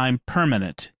savings time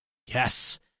permanent.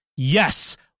 Yes.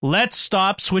 Let's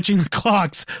stop switching the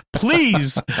clocks.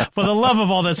 Please, for the love of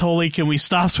all that's holy, can we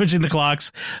stop switching the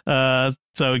clocks?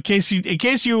 So in case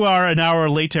you are an hour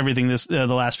late to everything the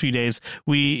last few days,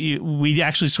 we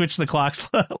actually switched the clocks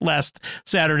last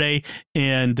Saturday,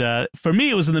 and for me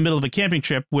it was in the middle of a camping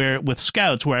trip with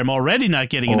Scouts where I'm already not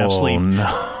getting enough sleep.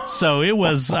 No. So I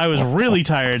was really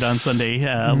tired on Sunday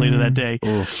later that day.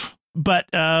 Oof. But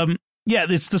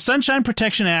it's the Sunshine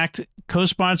Protection Act,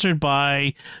 co-sponsored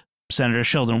by Senator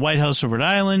Sheldon Whitehouse of Rhode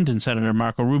Island and Senator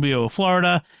Marco Rubio of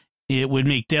Florida. It would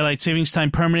make daylight savings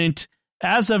time permanent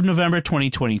as of November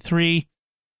 2023.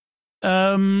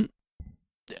 I'm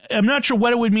not sure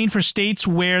what it would mean for states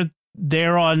where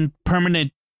they're on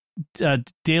permanent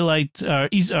daylight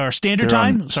or standard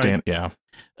time.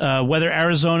 Whether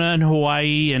Arizona and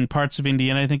Hawaii and parts of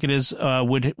Indiana, I think it is,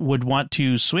 would want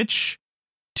to switch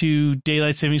to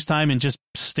daylight savings time and just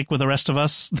stick with the rest of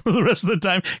us the rest of the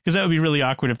time, because that would be really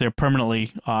awkward if they're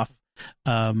permanently off.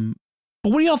 But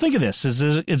what do y'all think of this? Is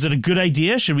it a good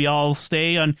idea? Should we all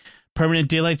stay on permanent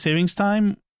daylight savings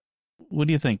time? What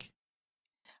do you think?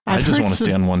 I just want to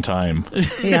stay on one time.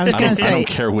 Yeah, I was going to say, I don't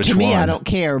care which to me, one. I don't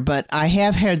care, but I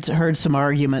have heard some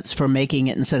arguments for making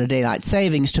it, instead of daylight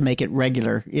savings, to make it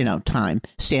regular, time,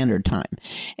 standard time,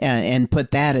 and put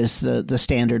that as the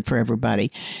standard for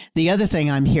everybody. The other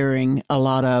thing I'm hearing a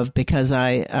lot of, because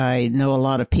I know a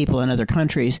lot of people in other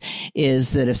countries,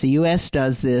 is that if the U.S.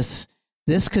 does this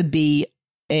could be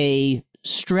a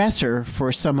stressor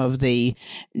for some of the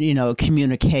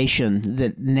communication,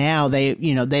 that now they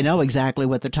know exactly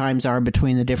what the times are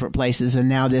between the different places, and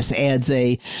now this adds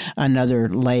another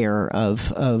layer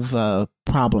of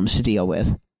problems to deal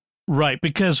with. Right,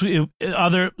 because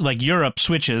other, like Europe,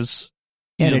 switches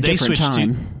at a they different switch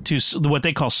time to what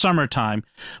they call summertime,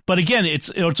 but again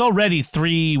it's already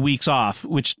 3 weeks off,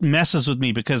 which messes with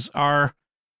me because our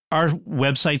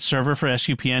website server for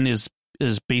SUPN is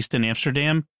based in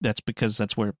Amsterdam. That's because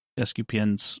that's where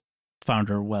SUPN's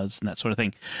founder was and that sort of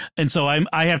thing. And so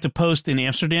I have to post in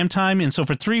Amsterdam time. And so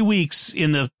for 3 weeks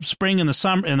in the spring and the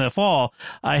summer and the fall,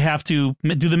 I have to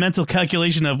do the mental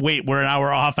calculation of, wait, we're an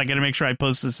hour off. I got to make sure I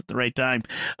post this at the right time,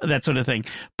 that sort of thing.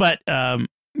 But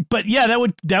yeah,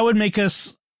 that would make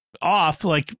us off,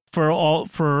 like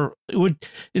it would,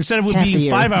 instead of being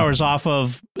 5 hours off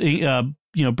of,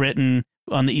 Britain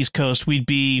on the East Coast, we'd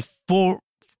be 4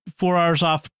 hours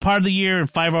off part of the year and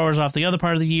 5 hours off the other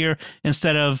part of the year,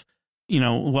 instead of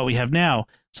what we have now.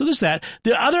 So there's that.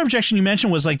 The other objection you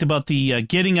mentioned was like about the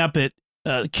getting up at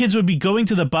kids would be going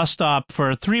to the bus stop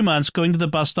for 3 months, going to the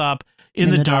bus stop in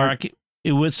the dark.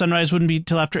 Sunrise wouldn't be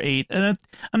till after 8. And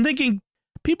I'm thinking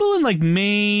people in like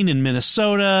Maine and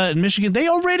Minnesota and Michigan, they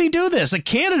already do this. Like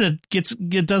Canada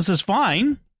does this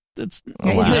fine. It's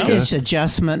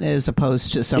adjustment as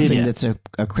opposed to something that's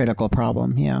a critical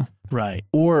problem. Yeah. Right.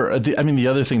 Or the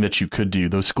other thing that you could do,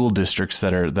 those school districts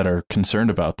that are concerned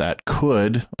about that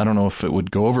could, I don't know if it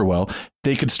would go over well,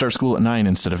 they could start school at 9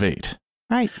 instead of 8.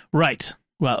 Right.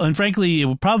 Well, and frankly, it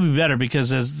would probably be better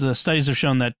because as the studies have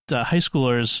shown that high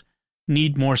schoolers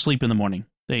need more sleep in the morning.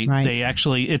 They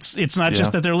actually, it's not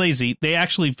just that they're lazy. They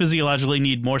actually physiologically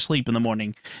need more sleep in the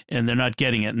morning, and they're not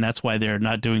getting it. And that's why they're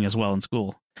not doing as well in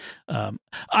school.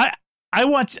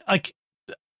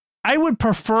 I would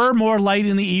prefer more light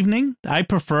in the evening. I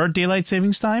prefer daylight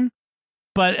savings time,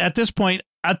 but at this point,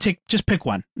 just pick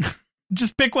one.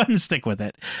 just pick one and stick with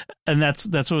it. And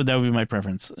that would be my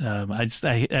preference. I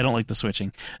don't like the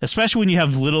switching, especially when you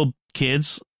have little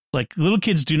kids. Like, little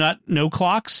kids do not know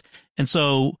clocks. And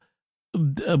so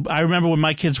I remember when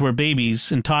my kids were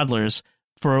babies and toddlers,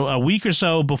 for a week or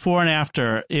so before and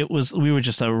after, we were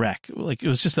just a wreck. Like, it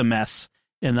was just a mess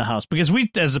in the house, because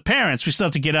we, as parents, we still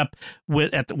have to get up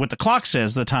what the clock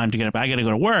says the time to get up. I got to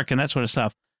go to work and that sort of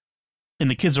stuff. And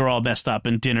the kids are all messed up,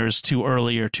 and dinner's too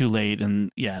early or too late.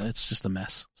 And yeah, it's just a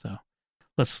mess. So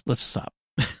let's stop.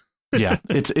 Yeah,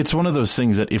 it's one of those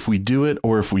things that if we do it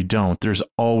or if we don't, there's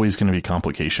always going to be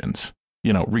complications,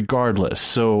 regardless.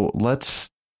 So let's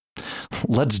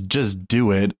just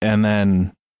do it, and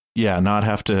then, not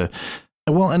have to.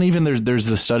 Well, and even there's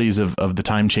the studies of the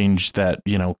time change that,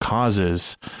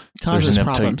 causes problems,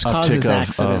 uptick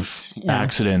causes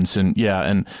accidents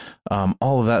and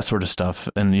all of that sort of stuff.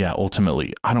 And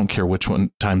ultimately, I don't care which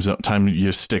time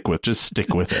you stick with, just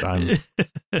stick with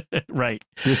it. Right.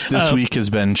 This week has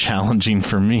been challenging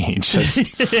for me. Just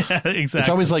exactly. It's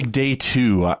always like day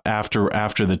 2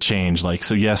 after the change. Like,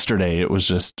 so yesterday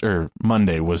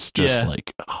Monday was just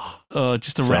like,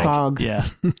 just a wreck. Fog. Yeah.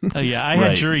 I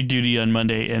had jury duty on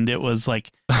Monday, and it was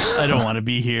like, I don't want to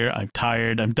be here. I'm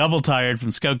tired. I'm double tired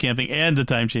from scout camping and the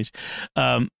time change.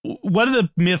 One of the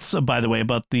myths, by the way,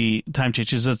 about the time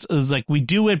change is it's like we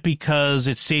do it because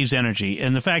it saves energy.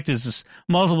 And the fact is,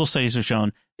 multiple studies have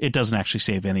shown it doesn't actually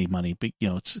save any money. But,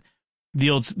 it's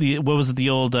the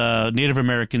old Native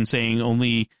American saying,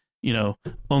 only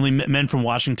men from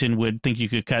Washington would think you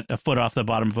could cut a foot off the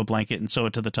bottom of a blanket and sew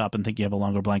it to the top and think you have a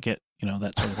longer blanket,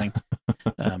 that sort of thing,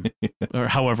 or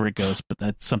however it goes, but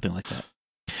that's something like that.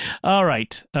 All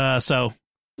right. So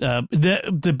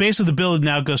the base of the bill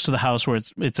now goes to the House, where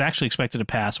it's actually expected to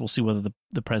pass. We'll see whether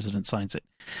the president signs it.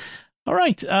 All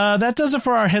right. That does it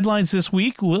for our headlines this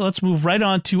week. Let's move right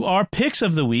on to our picks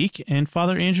of the week. And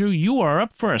Father Andrew, you are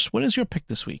up first. What is your pick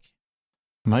this week?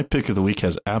 My pick of the week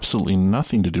has absolutely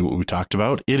nothing to do with what we talked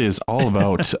about. It is all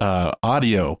about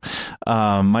audio.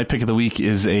 My pick of the week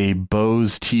is a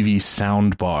Bose TV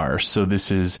soundbar. So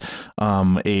this is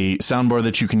a soundbar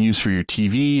that you can use for your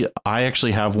TV. I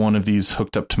actually have one of these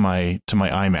hooked up to my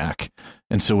iMac,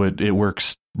 and so it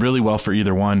works really well for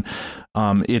either one.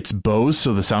 It's Bose,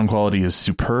 so the sound quality is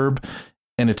superb,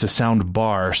 and it's a sound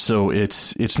bar, so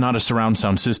it's not a surround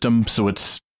sound system, so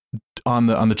it's on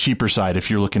the cheaper side if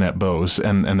you're looking at Bose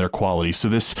and their quality. So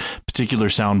this particular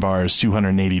soundbar is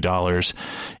 $280.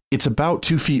 It's about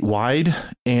 2 feet wide,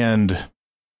 and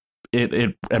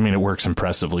it works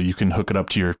impressively. You can hook it up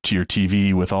to your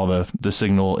TV with all the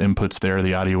signal inputs there,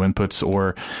 the audio inputs,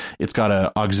 or it's got an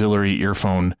auxiliary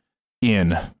earphone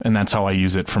in, and that's how I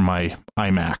use it for my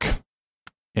iMac.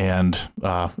 And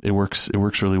it works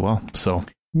really well. So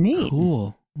neat.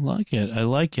 Cool. I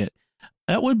like it.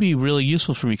 That would be really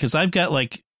useful for me, because I got my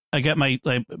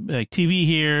TV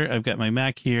here, I've got my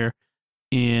Mac here,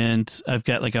 and I've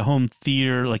got like a home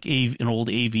theater, like an old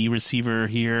AV receiver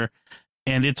here,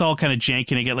 and it's all kind of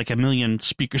janky, and I get like a million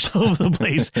speakers all over the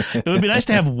place. It would be nice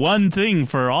to have one thing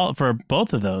for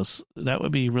both of those. That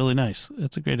would be really nice.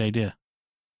 That's a great idea.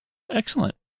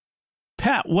 Excellent.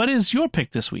 Pat, what is your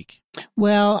pick this week?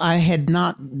 Well, I had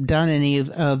not done any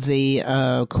of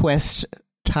the Quest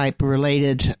type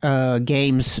related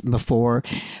games before,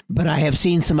 but I have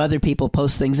seen some other people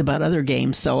post things about other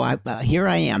games, so here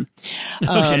I am.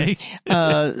 Okay.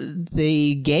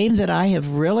 The game that I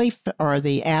have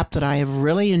the app that I have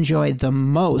really enjoyed the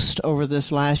most over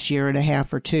this last year and a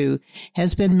half or two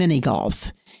has been Mini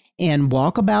Golf. And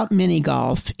Walkabout Mini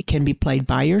Golf, it can be played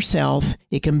by yourself.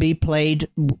 It can be played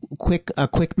a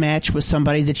quick match with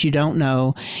somebody that you don't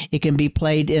know. It can be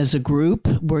played as a group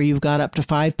where you've got up to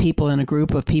 5 people in a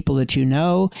group of people that you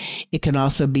know. It can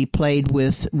also be played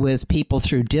with people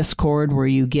through Discord, where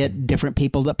you get different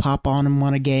people that pop on and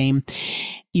want a game.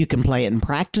 You can play it in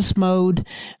practice mode,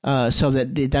 so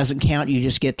that it doesn't count. You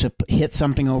just get to hit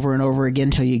something over and over again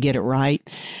until you get it right.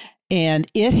 And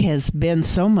it has been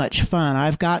so much fun.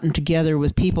 I've gotten together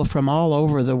with people from all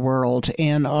over the world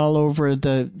and all over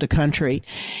the country.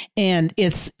 And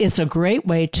it's a great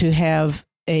way to have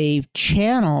a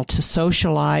channel to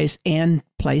socialize and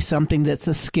play something that's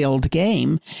a skilled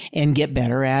game and get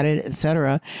better at it,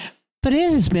 etc. But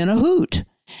it has been a hoot.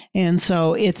 And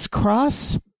so it's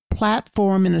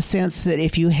cross-platform in the sense that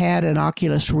if you had an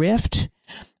Oculus Rift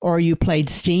or you played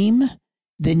Steam,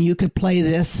 then you could play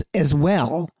this as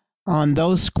well on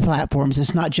those platforms.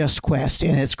 It's not just Quest,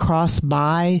 and it's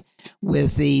cross-buy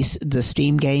with the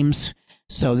Steam games,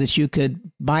 so that you could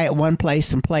buy at one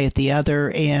place and play at the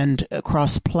other, and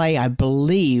cross-play, I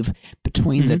believe,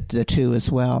 between the two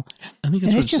as well. I think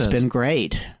that's and what it's just been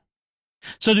great.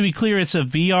 So to be clear, it's a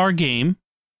VR game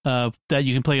that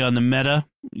you can play on the Meta.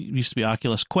 It used to be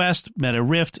Oculus Quest, Meta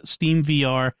Rift, Steam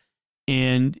VR,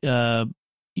 and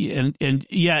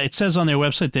yeah, it says on their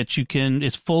website that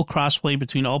it's full crossplay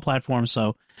between all platforms.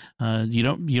 So you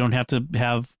don't have to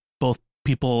have both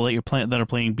people that are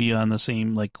playing be on the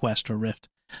same like Quest or Rift.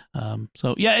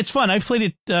 So yeah, it's fun. I've played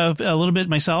it a little bit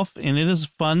myself, and it is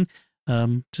fun.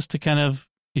 Just to kind of,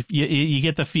 if you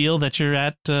get the feel that you're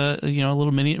at a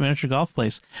little miniature golf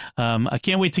place. I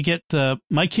can't wait to get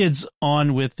my kids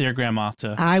on with their grandma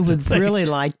I would really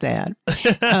like that.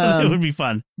 It would be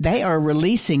fun. They are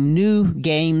releasing new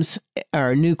games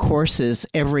or new courses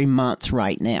every month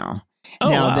right now. Oh,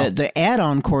 now, wow. the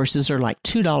add-on courses are like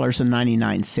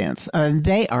 $2.99. And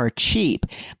they are cheap,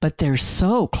 but they're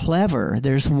so clever.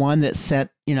 There's one that's set,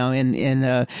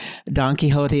 in Don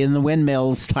Quixote in the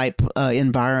windmills type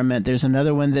environment. There's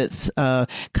another one that's kind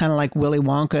of like Willy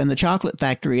Wonka and the Chocolate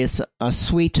Factory. It's a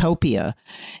Sweetopia.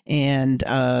 And,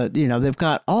 they've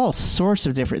got all sorts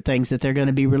of different things that they're going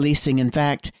to be releasing. In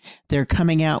fact, they're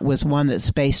coming out with one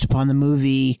that's based upon the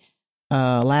movie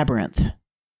Labyrinth.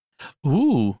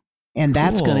 Ooh. And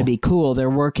that's Cool. going to be cool. They're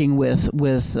working with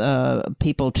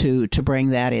people to bring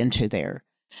that into there.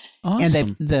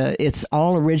 Awesome. And it's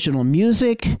all original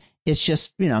music. It's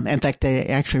just, in fact, they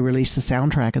actually released the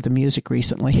soundtrack of the music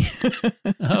recently.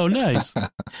 Oh, nice.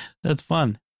 That's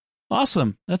fun.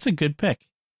 Awesome. That's a good pick.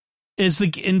 Does the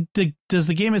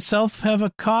game itself have a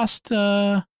cost?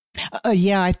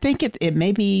 Yeah, I think it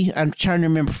may be, I'm trying to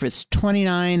remember if it's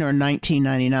 $29 or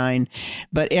 $19.99,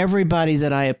 but everybody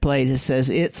that I have played says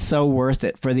it's so worth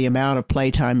it for the amount of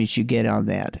playtime that you get on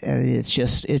that. And it's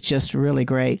just really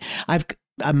great.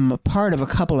 I'm a part of a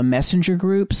couple of messenger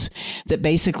groups that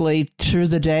basically through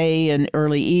the day and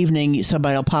early evening,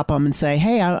 somebody will pop on and say,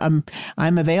 "Hey, I'm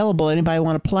available. Anybody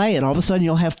want to play?" And all of a sudden,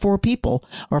 you'll have 4 people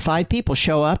or 5 people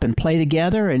show up and play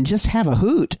together and just have a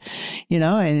hoot,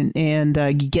 and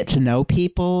you get to know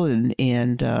people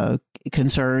and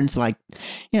concerns like,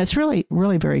 it's really,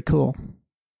 really very cool.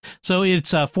 So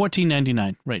it's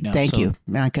 $14.99 right now. Thank you,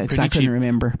 because I couldn't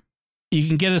remember. You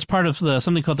can get it as part of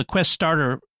something called the Quest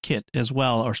Starter Kit as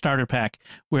well, or Starter Pack,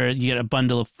 where you get a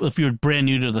bundle of, if you're brand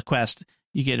new to the Quest,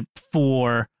 you get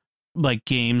 4 like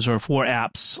games or 4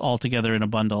 apps all together in a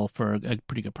bundle for a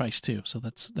pretty good price too. So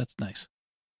that's nice.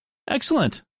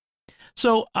 Excellent.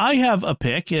 So I have a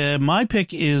pick. My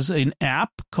pick is an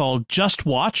app called Just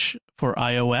Watch for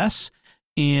iOS,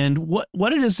 and what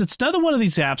it is, it's another one of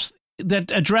these apps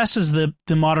that addresses the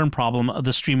modern problem of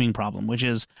the streaming problem, which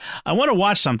is I want to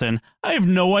watch something. I have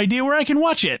no idea where I can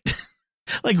watch it.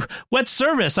 Like, what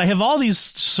service? I have all these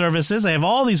services. I have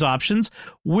all these options.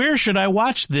 Where should I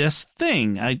watch this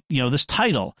thing? This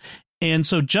title. And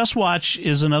so Just Watch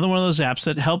is another one of those apps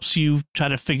that helps you try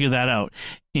to figure that out.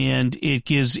 And it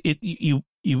gives it, you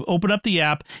open up the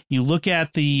app, you look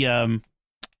at the,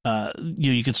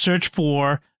 you can search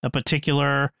for a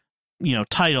particular,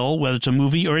 title, whether it's a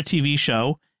movie or a TV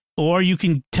show, or you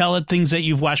can tell it things that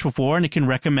you've watched before, and it can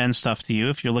recommend stuff to you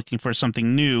if you're looking for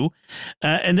something new.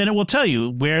 And then it will tell you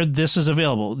where this is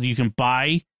available. You can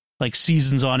buy like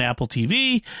seasons on Apple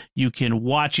TV. You can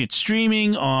watch it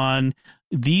streaming on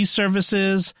these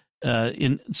services,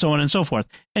 in so on and so forth.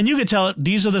 And you can tell it,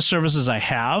 these are the services I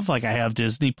have. Like I have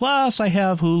Disney Plus, I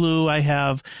have Hulu, I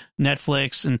have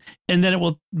Netflix, and then it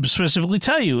will specifically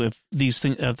tell you if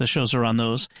if the shows are on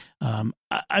those. I'm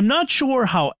not sure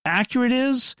how accurate it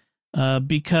is,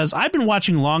 because I've been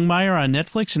watching Longmire on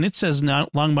Netflix, and it says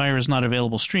Longmire is not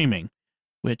available streaming,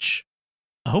 which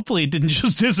hopefully it didn't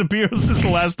just disappear. This is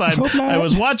the last time I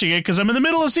was watching it because I'm in the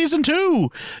middle of season 2.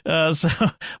 But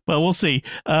we'll see.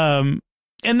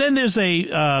 And then there's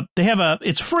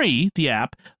it's free, the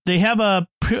app. They have a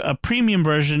premium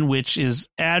version, which is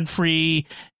ad free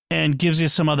and gives you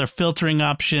some other filtering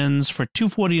options for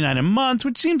 $2.49 a month,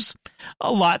 which seems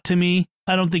a lot to me.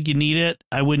 I don't think you need it.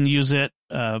 I wouldn't use it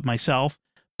myself,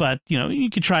 but you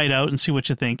could try it out and see what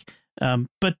you think.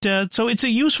 So it's a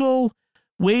useful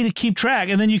way to keep track,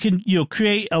 and then you can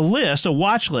create a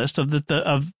watch list of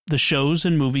the shows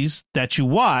and movies that you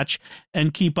watch,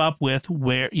 and keep up with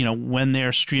where when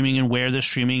they're streaming and where they're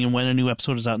streaming and when a new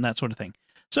episode is out and that sort of thing.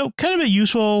 So kind of a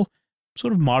useful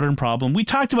sort of modern problem. We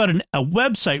talked about a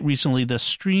website recently, the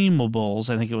Streamables,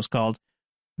 I think it was called.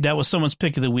 That was someone's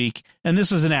pick of the week, and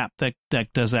this is an app that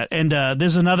does that. And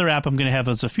there's another app I'm going to have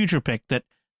as a future pick that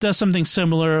does something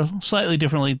similar, slightly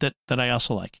differently, that I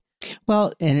also like.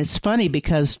 Well, and it's funny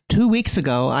because 2 weeks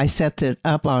ago I set it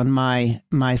up on my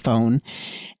phone,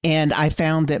 and I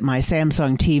found that my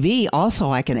Samsung TV also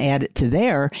I can add it to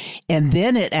there, and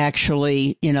then it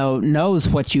actually knows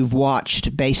what you've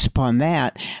watched based upon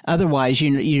that. Otherwise,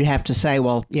 you have to say,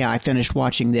 well, yeah, I finished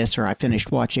watching this or I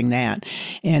finished watching that,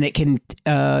 and it can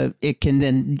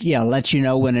then let you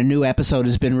know when a new episode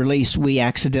has been released. We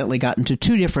accidentally got into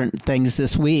 2 different things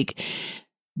this week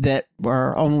that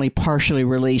were only partially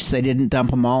released. They didn't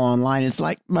dump them all online. It's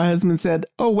like my husband said,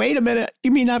 oh, wait a minute.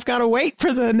 You mean I've got to wait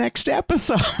for the next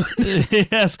episode?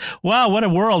 Yes. Wow, what a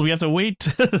world. We have to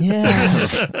wait.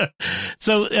 Yeah.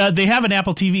 So they have an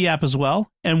Apple TV app as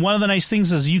well. And one of the nice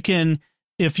things is you can,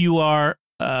 if you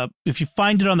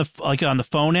find it on the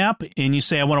phone app and you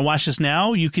say, I want to watch this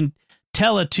now, you can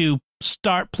tell it to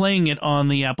start playing it on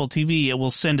the Apple TV. It will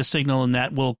send a signal and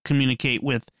that will communicate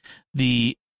with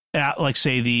the like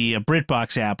say the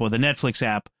BritBox app or the Netflix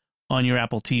app on your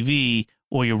Apple TV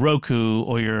or your Roku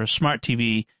or your smart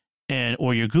TV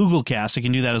or your Google Cast. It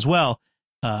can do that as well,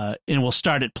 and it will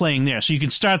start it playing there. So you can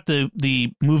start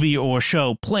the movie or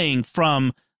show playing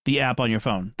from the app on your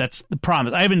phone. That's the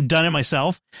promise. I haven't done it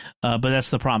myself, but that's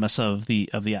the promise of the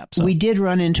app. So. We did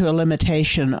run into a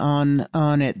limitation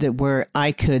on it that where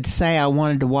I could say I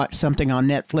wanted to watch something on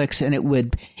Netflix and it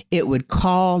would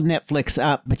call Netflix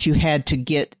up, but you had to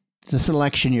get the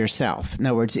selection yourself. In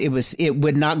other words, it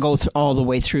would not go all the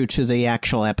way through to the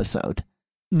actual episode.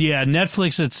 Yeah,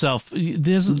 Netflix itself.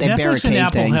 Netflix and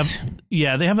Apple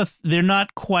they're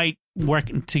not quite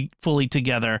working fully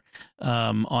together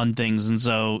on things, and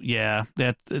so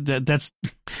that's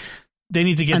they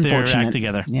need to get their act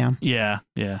together. Yeah.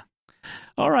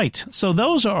 All right, so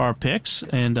those are our picks,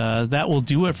 and that will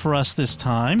do it for us this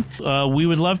time. We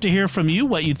would love to hear from you,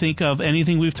 what you think of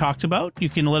anything we've talked about. You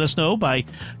can let us know by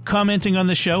commenting on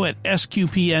the show at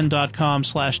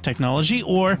sqpn.com/technology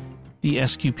or the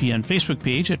SQPN Facebook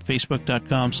page at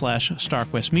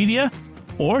facebook.com/StarQuestMedia,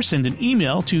 or send an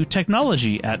email to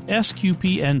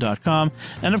technology@sqpn.com.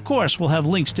 And of course, we'll have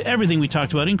links to everything we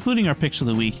talked about, including our picks of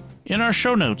the week, in our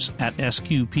show notes at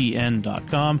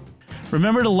sqpn.com.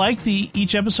 Remember to like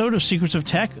each episode of Secrets of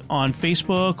Tech on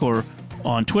Facebook or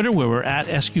on Twitter, where we're at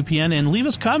SQPN, and leave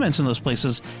us comments in those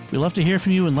places. We'd love to hear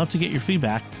from you and love to get your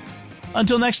feedback.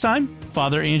 Until next time,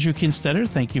 Father Andrew Kinstetter,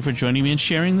 thank you for joining me and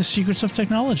sharing the secrets of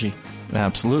technology.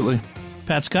 Absolutely.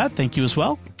 Pat Scott, thank you as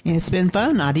well. It's been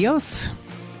fun. Adios.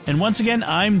 And once again,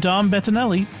 I'm Dom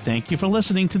Bettinelli. Thank you for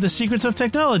listening to the Secrets of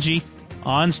Technology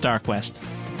on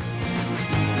StarQuest.